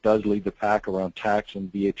one that does lead the pack around tax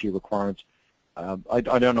and VAT requirements, I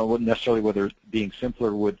don't know necessarily whether being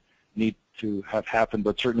simpler would need to have happened,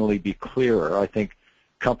 but certainly be clearer. I think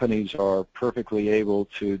companies are perfectly able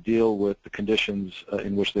to deal with the conditions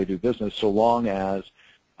in which they do business so long as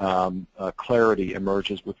clarity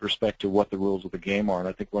emerges with respect to what the rules of the game are. And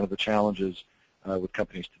I think one of the challenges with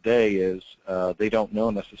companies today is they don't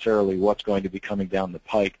know necessarily what's going to be coming down the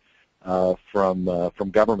pike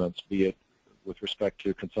from governments, be it with respect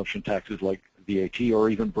to consumption taxes like VAT or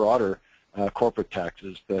even broader corporate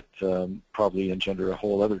taxes that probably engender a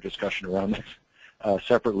whole other discussion around this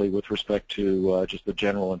separately with respect to just the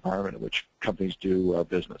general environment in which companies do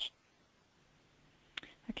business.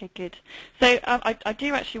 Okay, good. So I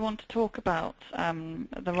do actually want to talk about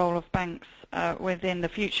the role of banks within the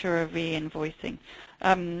future of e-invoicing.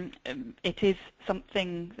 It is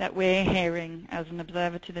something that we're hearing as an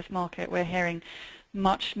observer to this market. We're hearing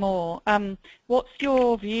much more. What's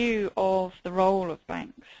your view of the role of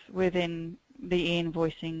banks within the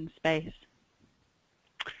e-invoicing space?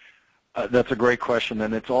 That's a great question,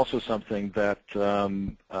 and it's also something that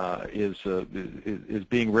is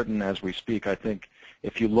being written as we speak. I think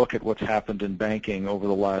if you look at what's happened in banking over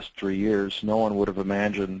the last 3 years, no one would have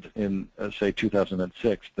imagined in, say,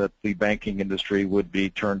 2006 that the banking industry would be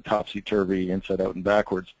turned topsy-turvy, inside out and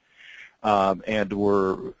backwards. And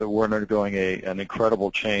we're undergoing an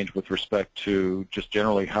incredible change with respect to just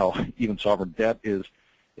generally how even sovereign debt is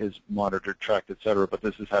monitored, tracked, et cetera, but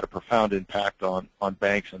this has had a profound impact on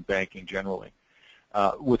banks and banking generally.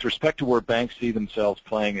 With respect to where banks see themselves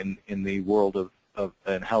playing in the world of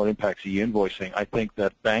and how it impacts e-invoicing, I think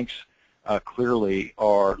that banks clearly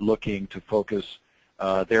are looking to focus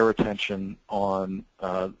their attention on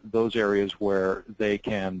those areas where they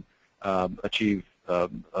can achieve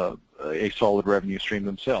a solid revenue stream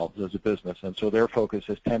themselves as a business. And so their focus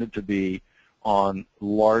has tended to be on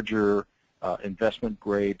larger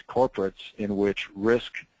investment-grade corporates in which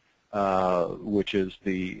risk, which is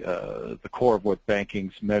the core of what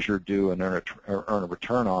banking's measure, do, and earn a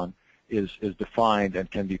return on, is defined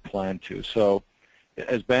and can be planned to. So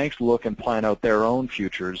as banks look and plan out their own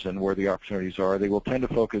futures and where the opportunities are, they will tend to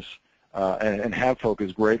focus and have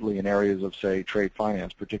focused greatly in areas of, say, trade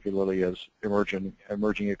finance, particularly as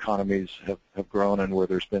emerging economies have grown and where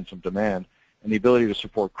there's been some demand, and the ability to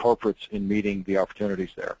support corporates in meeting the opportunities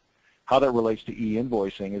there. How that relates to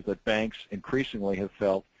e-invoicing is that banks increasingly have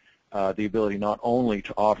felt the ability not only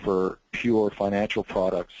to offer pure financial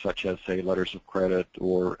products such as, say, letters of credit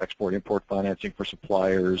or export-import financing for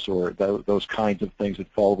suppliers or those kinds of things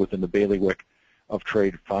that fall within the bailiwick of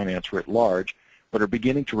trade finance writ large, but are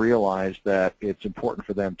beginning to realize that it's important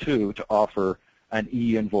for them, too, to offer an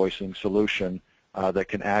e-invoicing solution that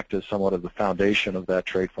can act as somewhat of the foundation of that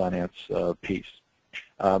trade finance piece.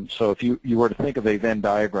 So if you were to think of a Venn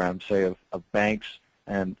diagram, say, of banks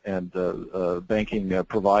and banking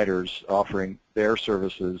providers offering their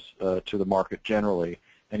services to the market generally,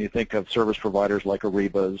 and you think of service providers like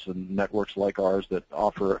Aribas and networks like ours that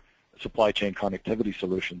offer supply chain connectivity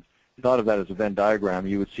solutions, if you thought of that as a Venn diagram,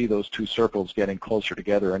 you would see those two circles getting closer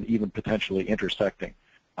together and even potentially intersecting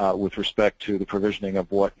with respect to the provisioning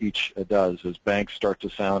of what each does, as banks start to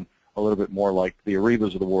sound a little bit more like the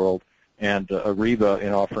Aribas of the world, and Ariba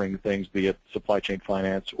in offering things, be it supply chain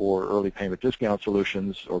finance or early payment discount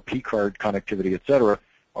solutions or P-card connectivity, et cetera,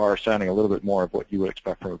 are sounding a little bit more of what you would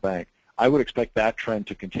expect from a bank. I would expect that trend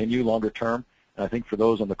to continue longer term. And I think for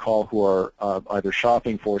those on the call who are either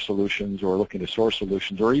shopping for solutions or looking to source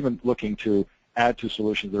solutions or even looking to add to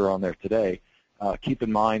solutions that are on there today, keep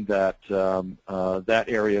in mind that that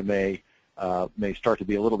area may start to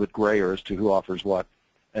be a little bit grayer as to who offers what.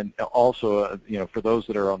 And also, for those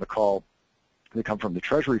that are on the call that come from the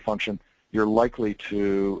Treasury function, you're likely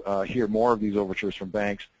to hear more of these overtures from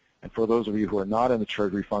banks. And for those of you who are not in the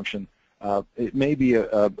Treasury function, it may be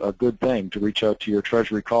a good thing to reach out to your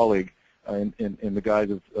Treasury colleague in the guise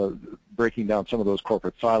of breaking down some of those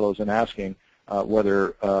corporate silos and asking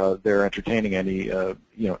whether they're entertaining any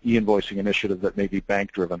e-invoicing initiative that may be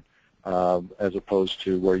bank-driven as opposed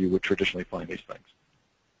to where you would traditionally find these things.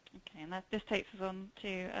 Okay, and this takes us on to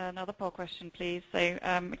another poll question, please. So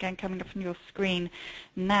again, coming up from your screen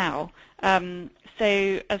now.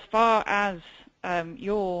 So as far as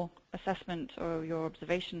your assessment or your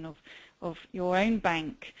observation of your own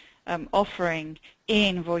bank offering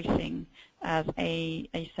e-invoicing as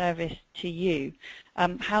a service to you,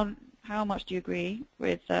 how much do you agree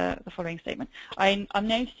with the following statement? I'm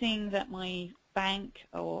noticing that my bank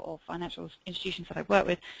or financial institutions that I work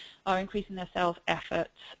with are increasing their sales efforts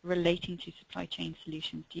relating to supply chain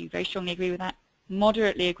solutions. Do you very strongly agree with that?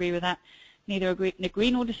 Moderately agree with that? Neither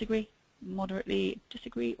agree nor disagree? Moderately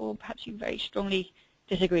disagree, or perhaps you very strongly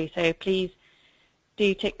disagree? So please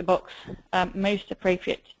do tick the box most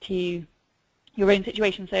appropriate to your own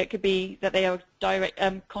situation. So it could be that they are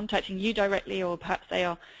contacting you directly, or perhaps they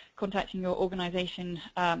are contacting your organization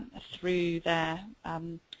through their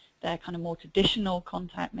kind of more traditional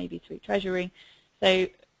contact, maybe through Treasury. So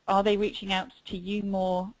are they reaching out to you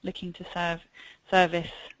more, looking to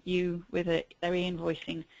service you with their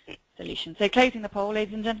e-invoicing solution? So closing the poll,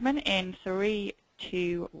 ladies and gentlemen, in 3,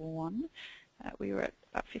 2, 1. We were at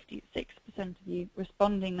about 56% of you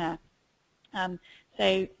responding there.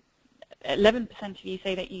 So 11% of you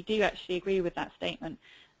say that you do actually agree with that statement,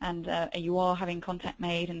 and you are having contact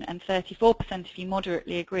made, and 34% of you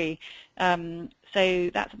moderately agree. So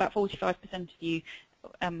that's about 45% of you,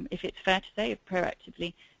 if it's fair to say,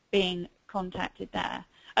 proactively being contacted there.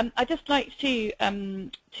 I'd just like to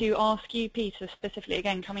ask you, Peter, specifically,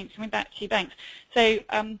 again, coming back to banks. So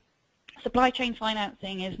supply chain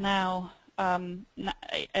financing is now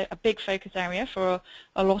a big focus area for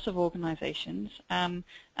a lot of organizations, and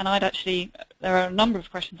there are a number of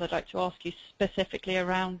questions I'd like to ask you specifically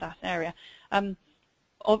around that area.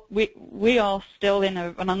 We are still in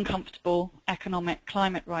an uncomfortable economic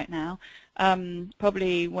climate right now.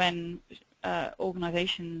 Probably when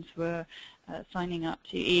organizations were signing up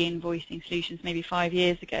to e-invoicing solutions maybe 5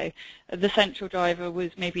 years ago, the central driver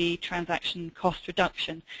was maybe transaction cost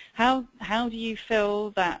reduction. How do you feel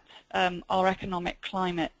that our economic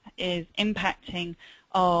climate is impacting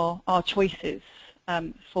our choices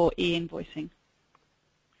for e-invoicing?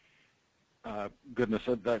 Goodness,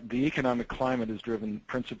 the economic climate is driven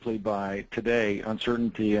principally by, today,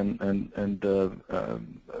 uncertainty and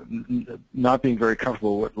not being very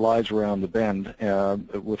comfortable what lies around the bend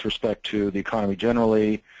with respect to the economy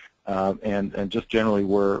generally, and just generally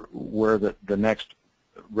where the next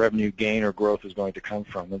revenue gain or growth is going to come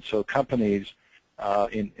from. And so companies,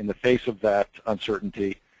 in the face of that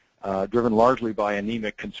uncertainty, driven largely by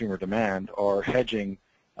anemic consumer demand, are hedging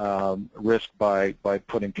risk by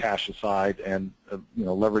putting cash aside and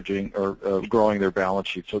leveraging or growing their balance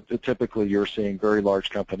sheet. So typically you're seeing very large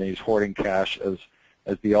companies hoarding cash as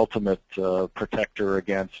the ultimate protector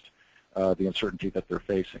against the uncertainty that they're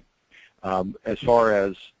facing. As far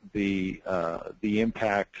as the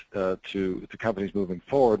impact to companies moving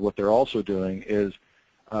forward, what they're also doing is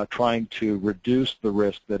trying to reduce the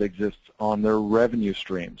risk that exists on their revenue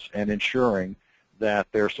streams and ensuring that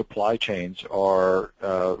their supply chains are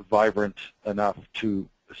vibrant enough to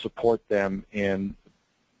support them in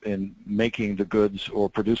making the goods or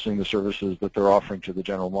producing the services that they're offering to the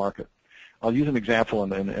general market. I'll use an example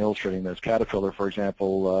in illustrating this. Caterpillar, for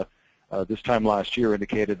example, this time last year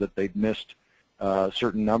indicated that they'd missed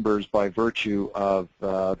certain numbers by virtue of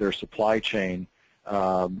their supply chain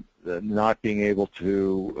not being able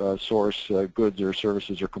to source goods or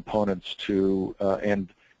services or components to end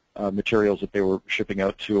materials that they were shipping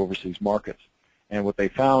out to overseas markets. And what they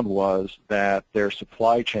found was that their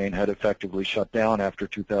supply chain had effectively shut down after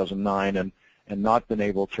 2009 and not been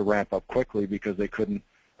able to ramp up quickly because they couldn't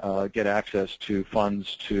get access to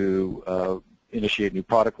funds to initiate new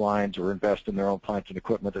product lines or invest in their own plants and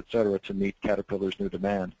equipment, et cetera, to meet Caterpillar's new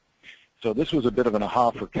demand. So this was a bit of an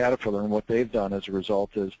aha for Caterpillar, and what they've done as a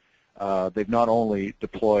result is they've not only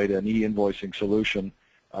deployed an e-invoicing solution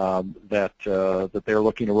that they're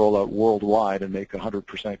looking to roll out worldwide and make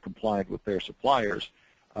 100% compliant with their suppliers,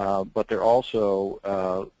 but they're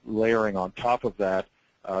also layering on top of that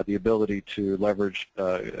the ability to leverage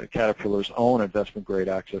Caterpillar's own investment-grade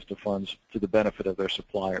access to funds to the benefit of their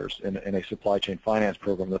suppliers in a supply chain finance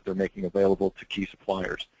program that they're making available to key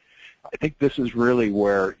suppliers. I think this is really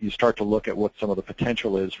where you start to look at what some of the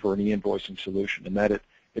potential is for an e-invoicing solution, and that it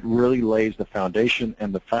really lays the foundation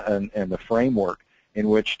and the framework in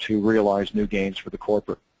which to realize new gains for the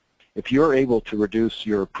corporate. If you're able to reduce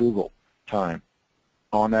your approval time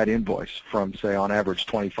on that invoice from, say, on average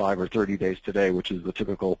 25 or 30 days today, which is the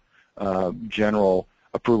typical general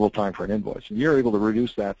approval time for an invoice, and you're able to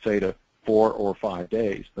reduce that, say, to 4 or 5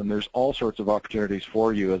 days, then there's all sorts of opportunities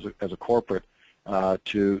for you as a corporate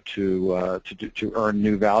to earn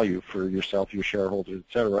new value for yourself, your shareholders,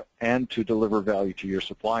 et cetera, and to deliver value to your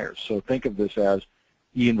suppliers. So think of this as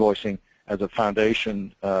e-invoicing as a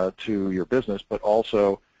foundation to your business, but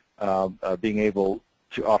also being able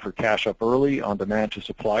to offer cash up early on demand to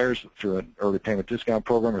suppliers through an early payment discount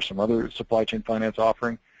program or some other supply chain finance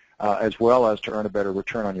offering, as well as to earn a better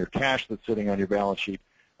return on your cash that's sitting on your balance sheet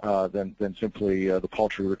than simply the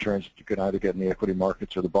paltry returns that you can either get in the equity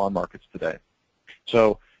markets or the bond markets today.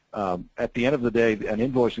 So at the end of the day, an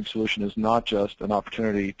invoicing solution is not just an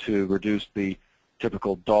opportunity to reduce the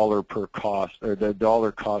typical dollar per cost or the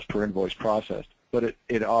dollar cost per invoice processed, but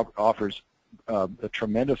it offers a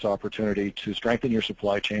tremendous opportunity to strengthen your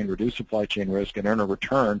supply chain, reduce supply chain risk, and earn a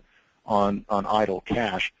return on idle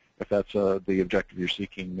cash, if that's the objective you're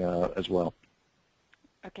seeking as well.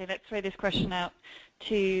 Okay, let's throw this question out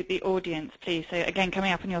to the audience, please. So again,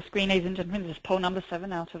 coming up on your screen, ladies and gentlemen, this is poll number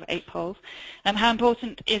 7 out of 8 polls. How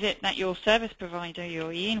important is it that your service provider,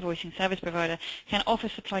 your e-invoicing service provider, can offer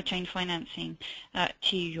supply chain financing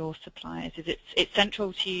to your suppliers? Is it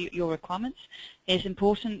central to your requirements? It's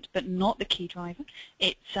important, but not the key driver.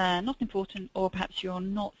 It's not important, or perhaps you're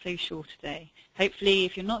not so sure today. Hopefully,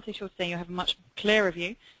 if you're not so sure today, you'll have a much clearer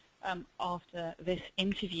view after this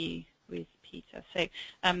interview with Peter. So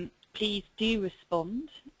please do respond.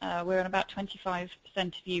 We're at about 25%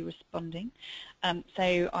 of you responding.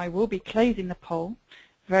 So I will be closing the poll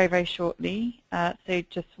very, very shortly. So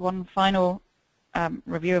just one final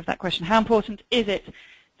review of that question. How important is it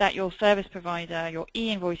that your service provider, your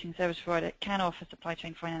e-invoicing service provider, can offer supply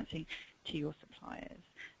chain financing to your suppliers?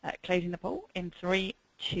 Closing the poll in 3,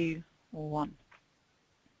 2, 1.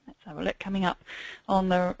 Let's have a look coming up on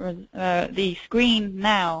the screen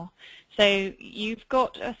now. So you've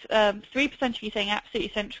got 3% of you saying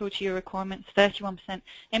absolutely central to your requirements, 31%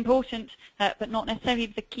 important, but not necessarily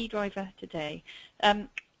the key driver today.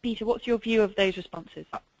 Peter, what's your view of those responses?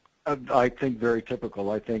 I think very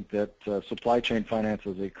typical. I think that supply chain finance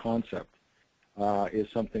as a concept is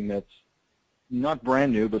something that's not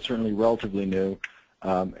brand new, but certainly relatively new.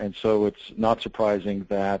 And so it's not surprising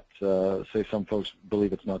that, say, some folks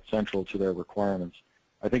believe it's not central to their requirements.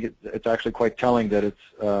 I think it's actually quite telling that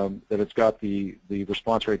it's got the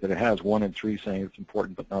response rate that it has, 1 in 3 saying it's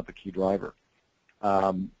important but not the key driver.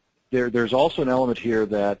 There's also an element here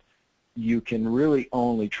that you can really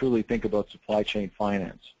only truly think about supply chain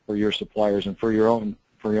finance for your suppliers and for your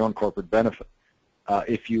own corporate benefit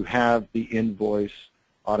if you have the invoice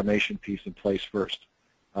automation piece in place first.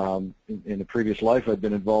 In a previous life, I've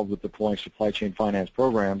been involved with deploying supply chain finance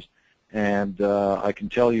programs, and I can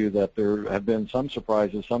tell you that there have been some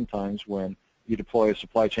surprises sometimes when you deploy a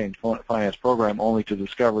supply chain finance program only to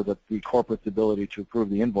discover that the corporate's ability to approve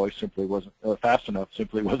the invoice simply wasn't fast enough,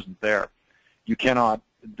 simply wasn't there. You cannot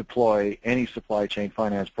deploy any supply chain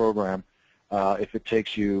finance program if it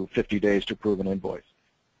takes you 50 days to approve an invoice.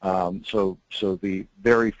 So the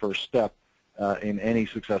very first step in any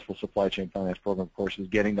successful supply chain finance program, of course, is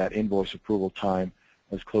getting that invoice approval time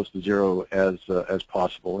as close to 0 as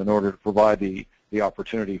possible in order to provide the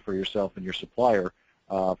opportunity for yourself and your supplier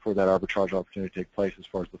for that arbitrage opportunity to take place as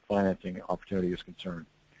far as the financing opportunity is concerned.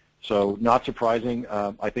 So not surprising.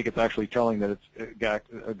 I think it's actually telling that it's got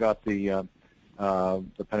the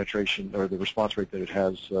penetration or the response rate that it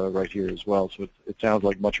has right here as well. So it sounds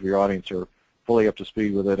like much of your audience are fully up to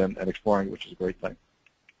speed with it and exploring it, which is a great thing.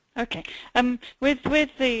 Okay. With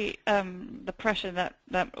the pressure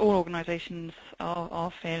that all organisations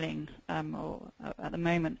are feeling at the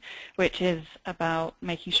moment, which is about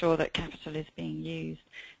making sure that capital is being used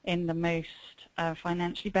in the most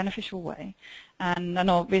financially beneficial way, and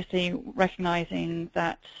obviously recognising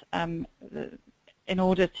that in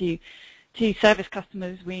order to service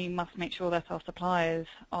customers, we must make sure that our suppliers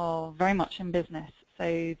are very much in business.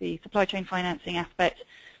 So the supply chain financing aspect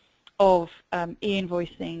of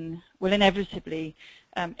e-invoicing will inevitably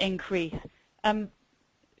increase.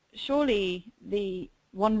 Surely the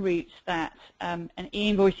one route that an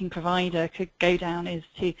e-invoicing provider could go down is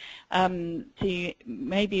to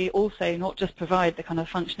maybe also not just provide the kind of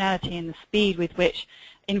functionality and the speed with which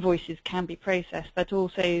invoices can be processed, but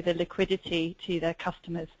also the liquidity to their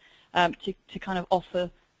customers to kind of offer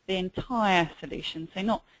the entire solution. So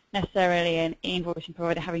not necessarily an e-invoicing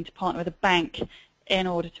provider having to partner with a bank in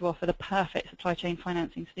order to offer the perfect supply chain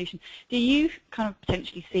financing solution. Do you kind of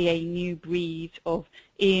potentially see a new breed of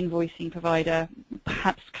e-invoicing provider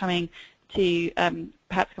perhaps coming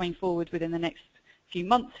forward within the next few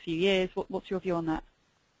months, few years? What's your view on that?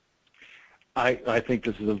 I think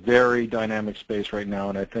this is a very dynamic space right now,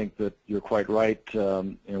 and I think that you're quite right.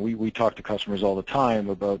 We talk to customers all the time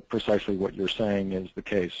about precisely what you're saying is the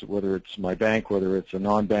case. Whether it's my bank, whether it's a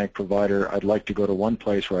non-bank provider, I'd like to go to one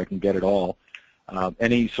place where I can get it all.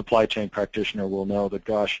 Any supply chain practitioner will know that,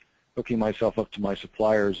 gosh, hooking myself up to my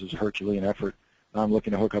suppliers is a Herculean effort. I'm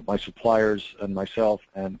looking to hook up my suppliers and myself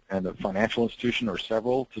and a financial institution or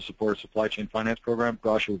several to support a supply chain finance program.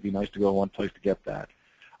 Gosh, it would be nice to go to one place to get that.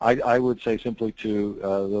 I would say simply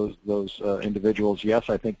to those individuals, yes,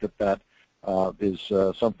 I think that is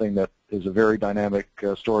something that is a very dynamic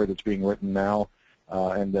story that's being written now,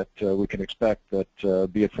 and that we can expect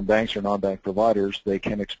that, be it from banks or non-bank providers, they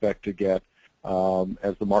can expect to get,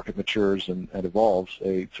 as the market matures and evolves,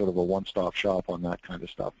 a sort of a one-stop shop on that kind of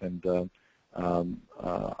stuff. And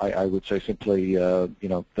I would say simply,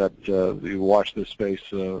 that you watch this space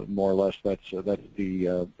more or less. That's sort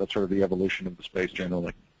of the evolution of the space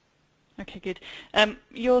generally. Okay, good.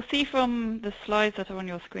 You'll see from the slides that are on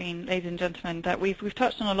your screen, ladies and gentlemen, that we've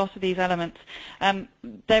touched on a lot of these elements.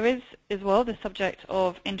 There is as well the subject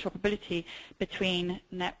of interoperability between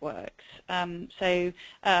networks.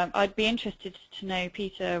 I'd be interested to know,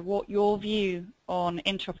 Peter, what your view on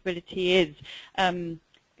interoperability is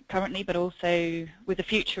currently, but also with the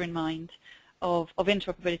future in mind of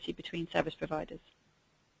interoperability between service providers.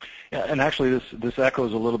 Yeah, and actually this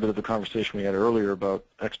echoes a little bit of the conversation we had earlier about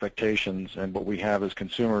expectations and what we have as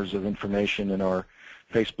consumers of information in our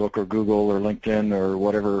Facebook or Google or LinkedIn or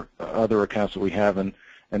whatever other accounts that we have, and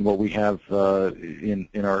what we have in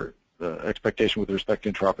our expectation with respect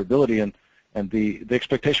to interoperability. And the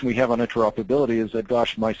expectation we have on interoperability is that,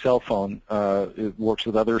 gosh, my cell phone it works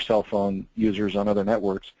with other cell phone users on other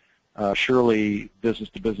networks. Surely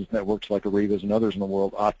business-to-business networks like Ariba's and others in the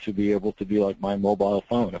world ought to be able to be like my mobile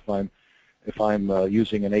phone. If I'm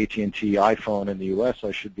using an AT&T iPhone in the U.S.,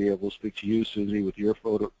 I should be able to speak to you, Susie, with your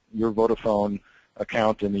Vodafone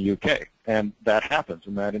account in the UK. And that happens,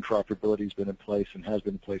 and that interoperability has been in place and has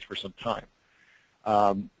been in place for some time.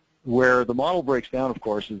 Where the model breaks down, of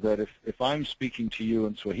course, is that if I'm speaking to you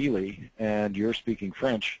in Swahili and you're speaking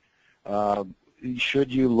French,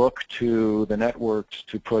 should you look to the networks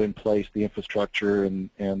to put in place the infrastructure and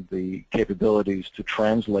the capabilities to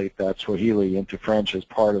translate that Swahili into French as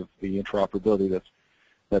part of the interoperability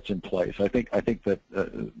that's in place? I think that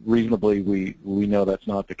reasonably we know that's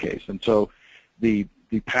not the case. And so the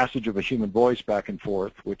passage of a human voice back and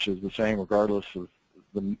forth, which is the same regardless of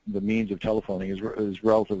the means of telephoning, is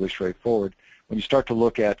relatively straightforward. When you start to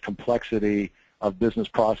look at complexity of business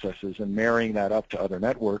processes and marrying that up to other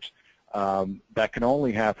networks, that can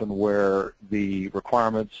only happen where the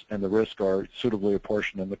requirements and the risk are suitably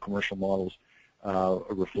apportioned and the commercial models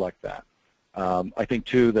reflect that. I think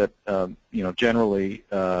too that generally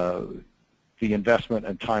the investment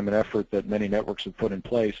and time and effort that many networks have put in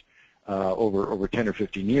place over 10 or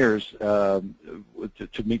 15 years to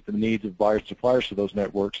meet the needs of buyers and suppliers to those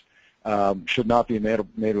networks should not be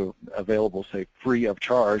made available, say, free of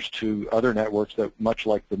charge to other networks that, much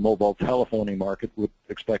like the mobile telephoning market, would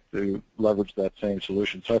expect to leverage that same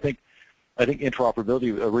solution. So I think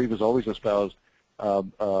interoperability, Ariba's always espoused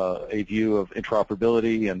a view of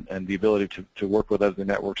interoperability and the ability to work with other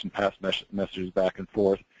networks and pass messages back and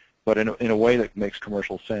forth, but in a way that makes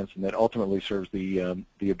commercial sense and that ultimately serves the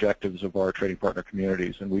objectives of our trading partner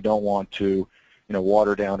communities. And we don't want to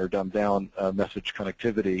water down or dumb down message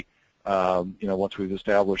connectivity once we've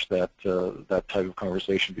established that type of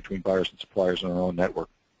conversation between buyers and suppliers on our own network.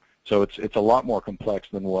 So it's a lot more complex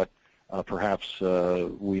than what perhaps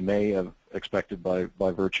we may have expected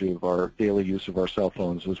by virtue of our daily use of our cell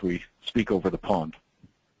phones as we speak over the pond.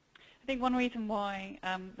 I think one reason why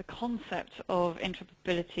the concept of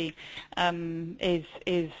interoperability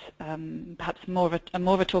is perhaps more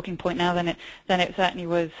of a talking point now than it certainly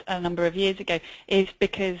was a number of years ago is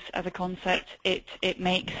because as a concept it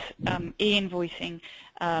makes e-invoicing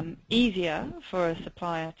easier for a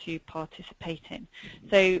supplier to participate in.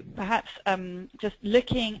 So perhaps just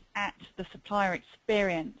looking at the supplier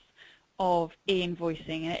experience of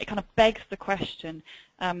e-invoicing, it kind of begs the question,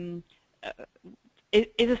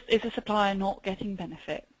 is a supplier not getting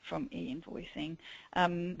benefit from e-invoicing?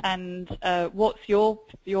 And what's your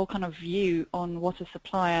kind of view on what a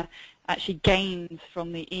supplier actually gains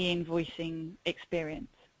from the e-invoicing experience?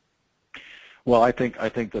 Well, I think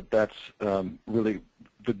that's really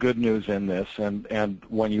the good news in this, and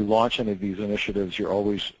when you launch any of these initiatives, you're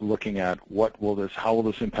always looking at how will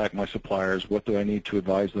this impact my suppliers? What do I need to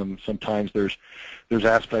advise them? Sometimes there's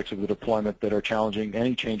aspects of the deployment that are challenging.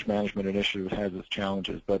 Any change management initiative has its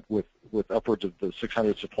challenges, but with upwards of the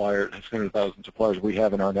 600,000 suppliers we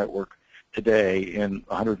have in our network today in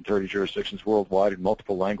 130 jurisdictions worldwide in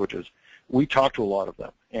multiple languages, we talk to a lot of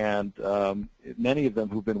them, and many of them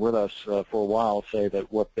who've been with us for a while say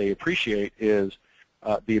that what they appreciate is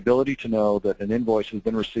the ability to know that an invoice has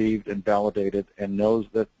been received and validated and knows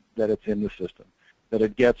that it's in the system, that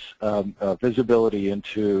it gets visibility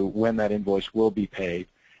into when that invoice will be paid,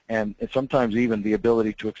 and sometimes even the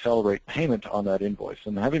ability to accelerate payment on that invoice.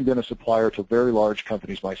 And having been a supplier to very large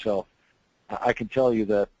companies myself, I can tell you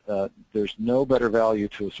that there's no better value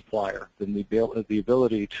to a supplier than the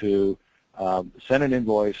ability to send an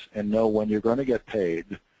invoice and know when you're going to get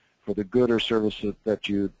paid for the good or service that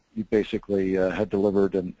you basically had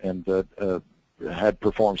delivered and had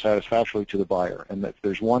performed satisfactorily to the buyer. And if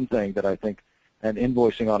there's one thing that I think an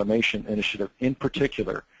invoicing automation initiative in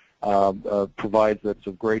particular provides that's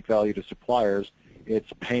of great value to suppliers,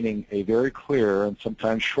 it's painting a very clear and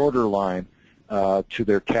sometimes shorter line to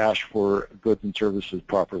their cash for goods and services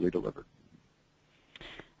properly delivered.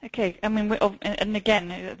 Okay, I mean, and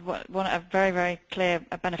again, one a very, very clear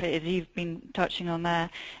benefit is you've been touching on there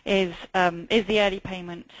is the early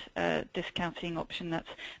payment discounting option that's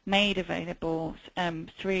made available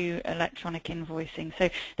through electronic invoicing. So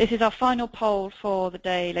this is our final poll for the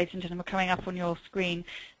day, ladies and gentlemen, coming up on your screen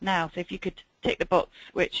now. So if you could tick the box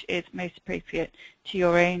which is most appropriate to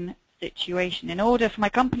your own situation. In order for my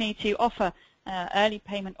company to offer early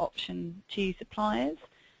payment option to suppliers,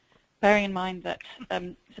 bearing in mind that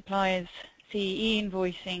suppliers see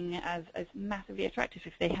e-invoicing as massively attractive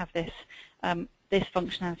if they have this this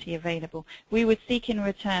functionality available. We would seek in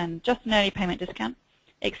return just an early payment discount,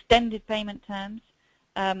 extended payment terms,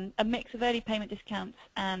 a mix of early payment discounts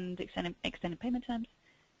and extended payment terms.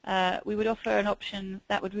 We would offer an option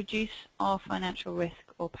that would reduce our financial risk,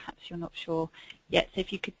 or perhaps you're not sure yet. So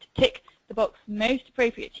if you could tick the box most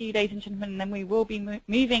appropriate to you, ladies and gentlemen, then we will be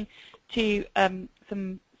moving to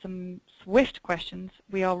some swift questions.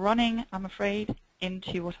 We are running, I'm afraid,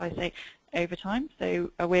 into what I say overtime, so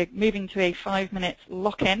we're moving to a 5 minutes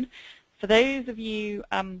lock-in. For those of you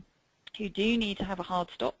who do need to have a hard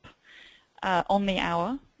stop on the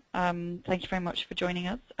hour, thank you very much for joining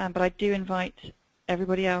us, but I do invite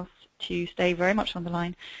everybody else to stay very much on the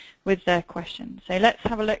line with their questions. So let's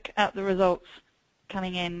have a look at the results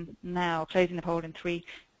coming in now, closing the poll in 3,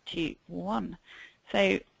 2, 1.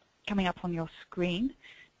 So coming up on your screen.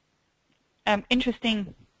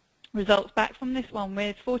 Interesting results back from this one,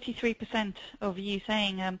 with 43% of you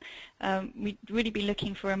saying we'd really be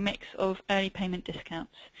looking for a mix of early payment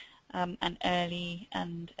discounts and early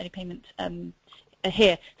payment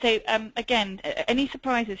here. So again, any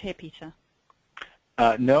surprises here, Peter?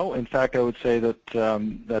 No, in fact, I would say that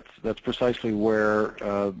that's precisely where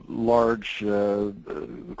large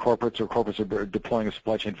corporates are deploying a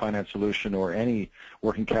supply chain finance solution or any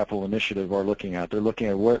working capital initiative are looking at. They're looking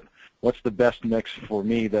at what's the best mix for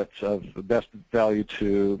me that's of the best value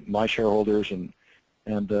to my shareholders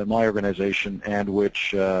and my organization, and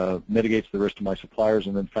which mitigates the risk to my suppliers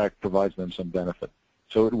and in fact provides them some benefit.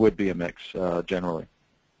 So it would be a mix generally.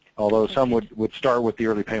 Although some would start with the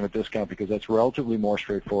early payment discount because that's relatively more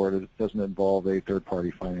straightforward. It doesn't involve a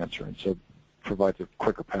third-party financer, and so provides a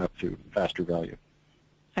quicker path to faster value.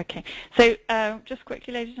 Okay, so just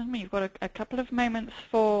quickly, ladies and gentlemen, you've got a couple of moments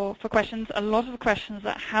for questions. A lot of the questions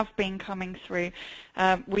that have been coming through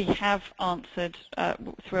we have answered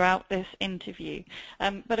throughout this interview.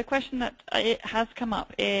 But a question that it has come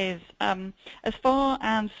up is, as far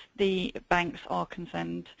as the banks are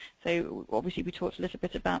concerned, so obviously we talked a little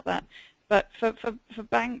bit about that, but for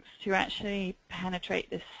banks to actually penetrate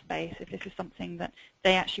this space, if this is something that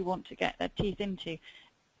they actually want to get their teeth into,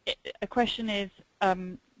 a question is,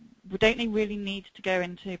 don't they really need to go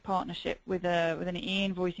into partnership with an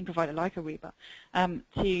e-invoicing provider like Ariba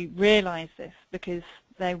to realize this, because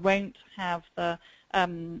they won't have the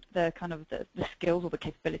kind of the skills or the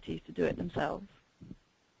capabilities to do it themselves?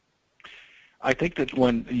 I think that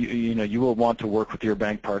when you will want to work with your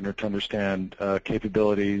bank partner to understand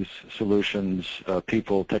capabilities, solutions,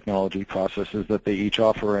 people, technology, processes that they each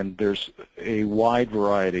offer, and there's a wide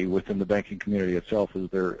variety within the banking community itself as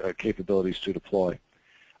their capabilities to deploy.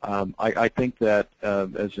 I think that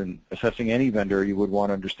as in assessing any vendor, you would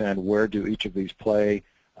want to understand where do each of these play,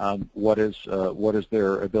 what is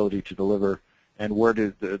their ability to deliver, and where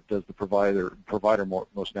does the provider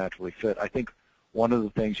most naturally fit. I think one of the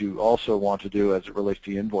things you also want to do as it relates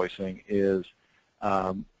to invoicing is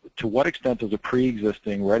to what extent does a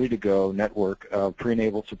pre-existing, ready-to-go network of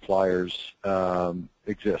pre-enabled suppliers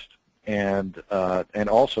exist, and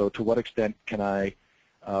also to what extent can I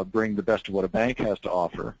bring the best of what a bank has to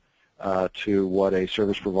offer to what a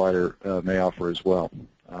service provider may offer as well.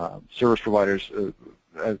 Service providers,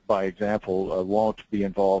 by example, won't be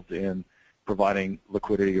involved in providing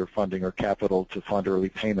liquidity or funding or capital to fund early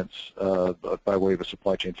payments by way of a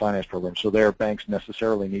supply chain finance program. So their banks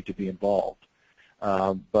necessarily need to be involved.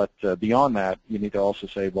 But beyond that, you need to also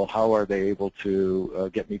say, well, how are they able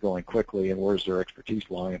to get me going quickly, and where's their expertise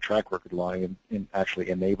lying and track record lying in actually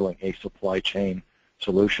enabling a supply chain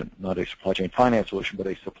solution, not a supply chain finance solution, but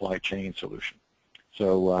a supply chain solution.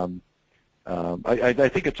 So I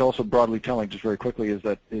think it's also broadly telling, just very quickly, is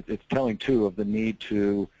that it's telling, too, of the need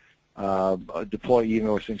to deploy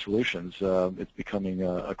e-invoicing solutions. It's becoming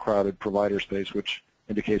a crowded provider space, which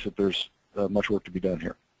indicates that there's much work to be done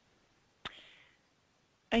here.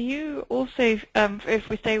 Are you also, if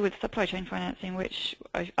we stay with supply chain financing, which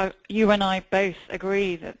you and I both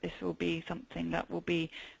agree that this will be something that will be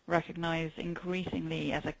recognized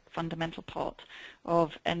increasingly as a fundamental part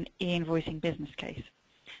of an e-invoicing business case.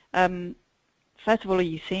 First of all, are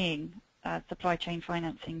you seeing supply chain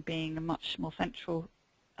financing being a much more central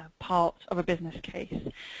part of a business case?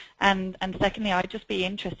 And secondly, I'd just be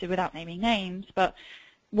interested, without naming names, but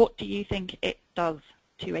what do you think it does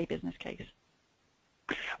to a business case?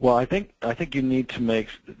 Well, I think you need to make,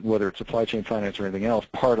 whether it's supply chain finance or anything else,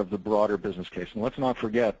 part of the broader business case. And let's not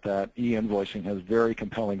forget that e-invoicing has very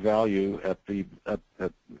compelling value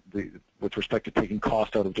with respect to taking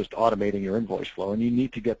cost out of just automating your invoice flow, and you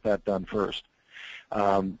need to get that done first.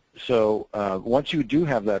 So once you do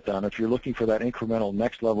have that done, if you're looking for that incremental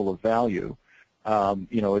next level of value,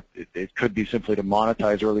 it could be simply to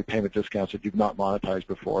monetize early payment discounts that you've not monetized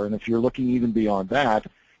before. And if you're looking even beyond that,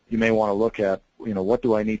 you may want to look at, what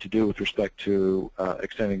do I need to do with respect to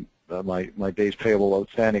extending my days payable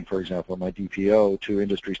outstanding, for example, my DPO to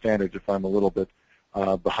industry standards if I'm a little bit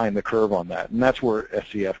behind the curve on that. And that's where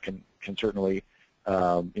SCF can certainly,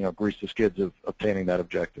 grease the skids of obtaining that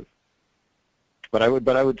objective. But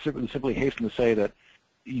I would simply hasten to say that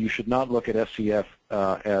you should not look at SCF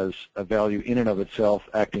as a value in and of itself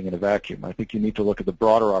acting in a vacuum. I think you need to look at the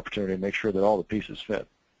broader opportunity and make sure that all the pieces fit,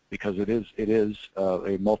 because it is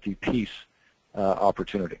a multi-piece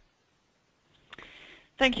opportunity.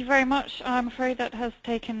 Thank you very much. I'm afraid that has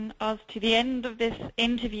taken us to the end of this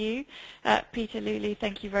interview. Peter Lugli,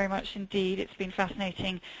 thank you very much indeed. It's been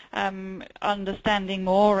fascinating understanding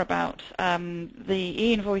more about the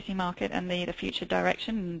e-invoicing market and the future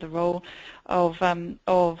direction and the role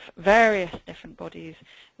of various different bodies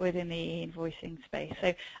within the e-invoicing space.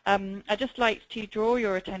 So I'd just like to draw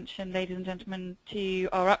your attention, ladies and gentlemen, to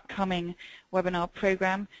our upcoming webinar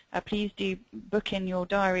program. Please do book in your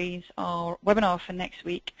diaries our webinar for next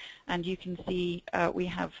week, and you can see we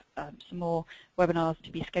have some more webinars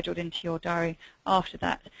to be scheduled into your diary after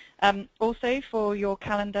that. Also, for your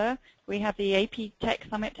calendar, we have the AP Tech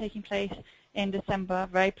Summit taking place in December.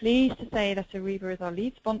 Very pleased to say that Ariba is our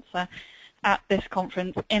lead sponsor at this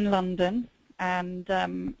conference in London,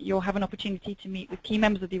 and you'll have an opportunity to meet with key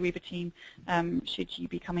members of the Ariba team should you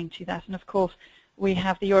be coming to that. And of course, we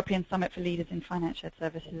have the European Summit for Leaders in Finance Shared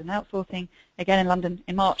Services and Outsourcing, again in London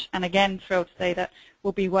in March, and again thrilled to say that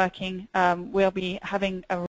we'll be having a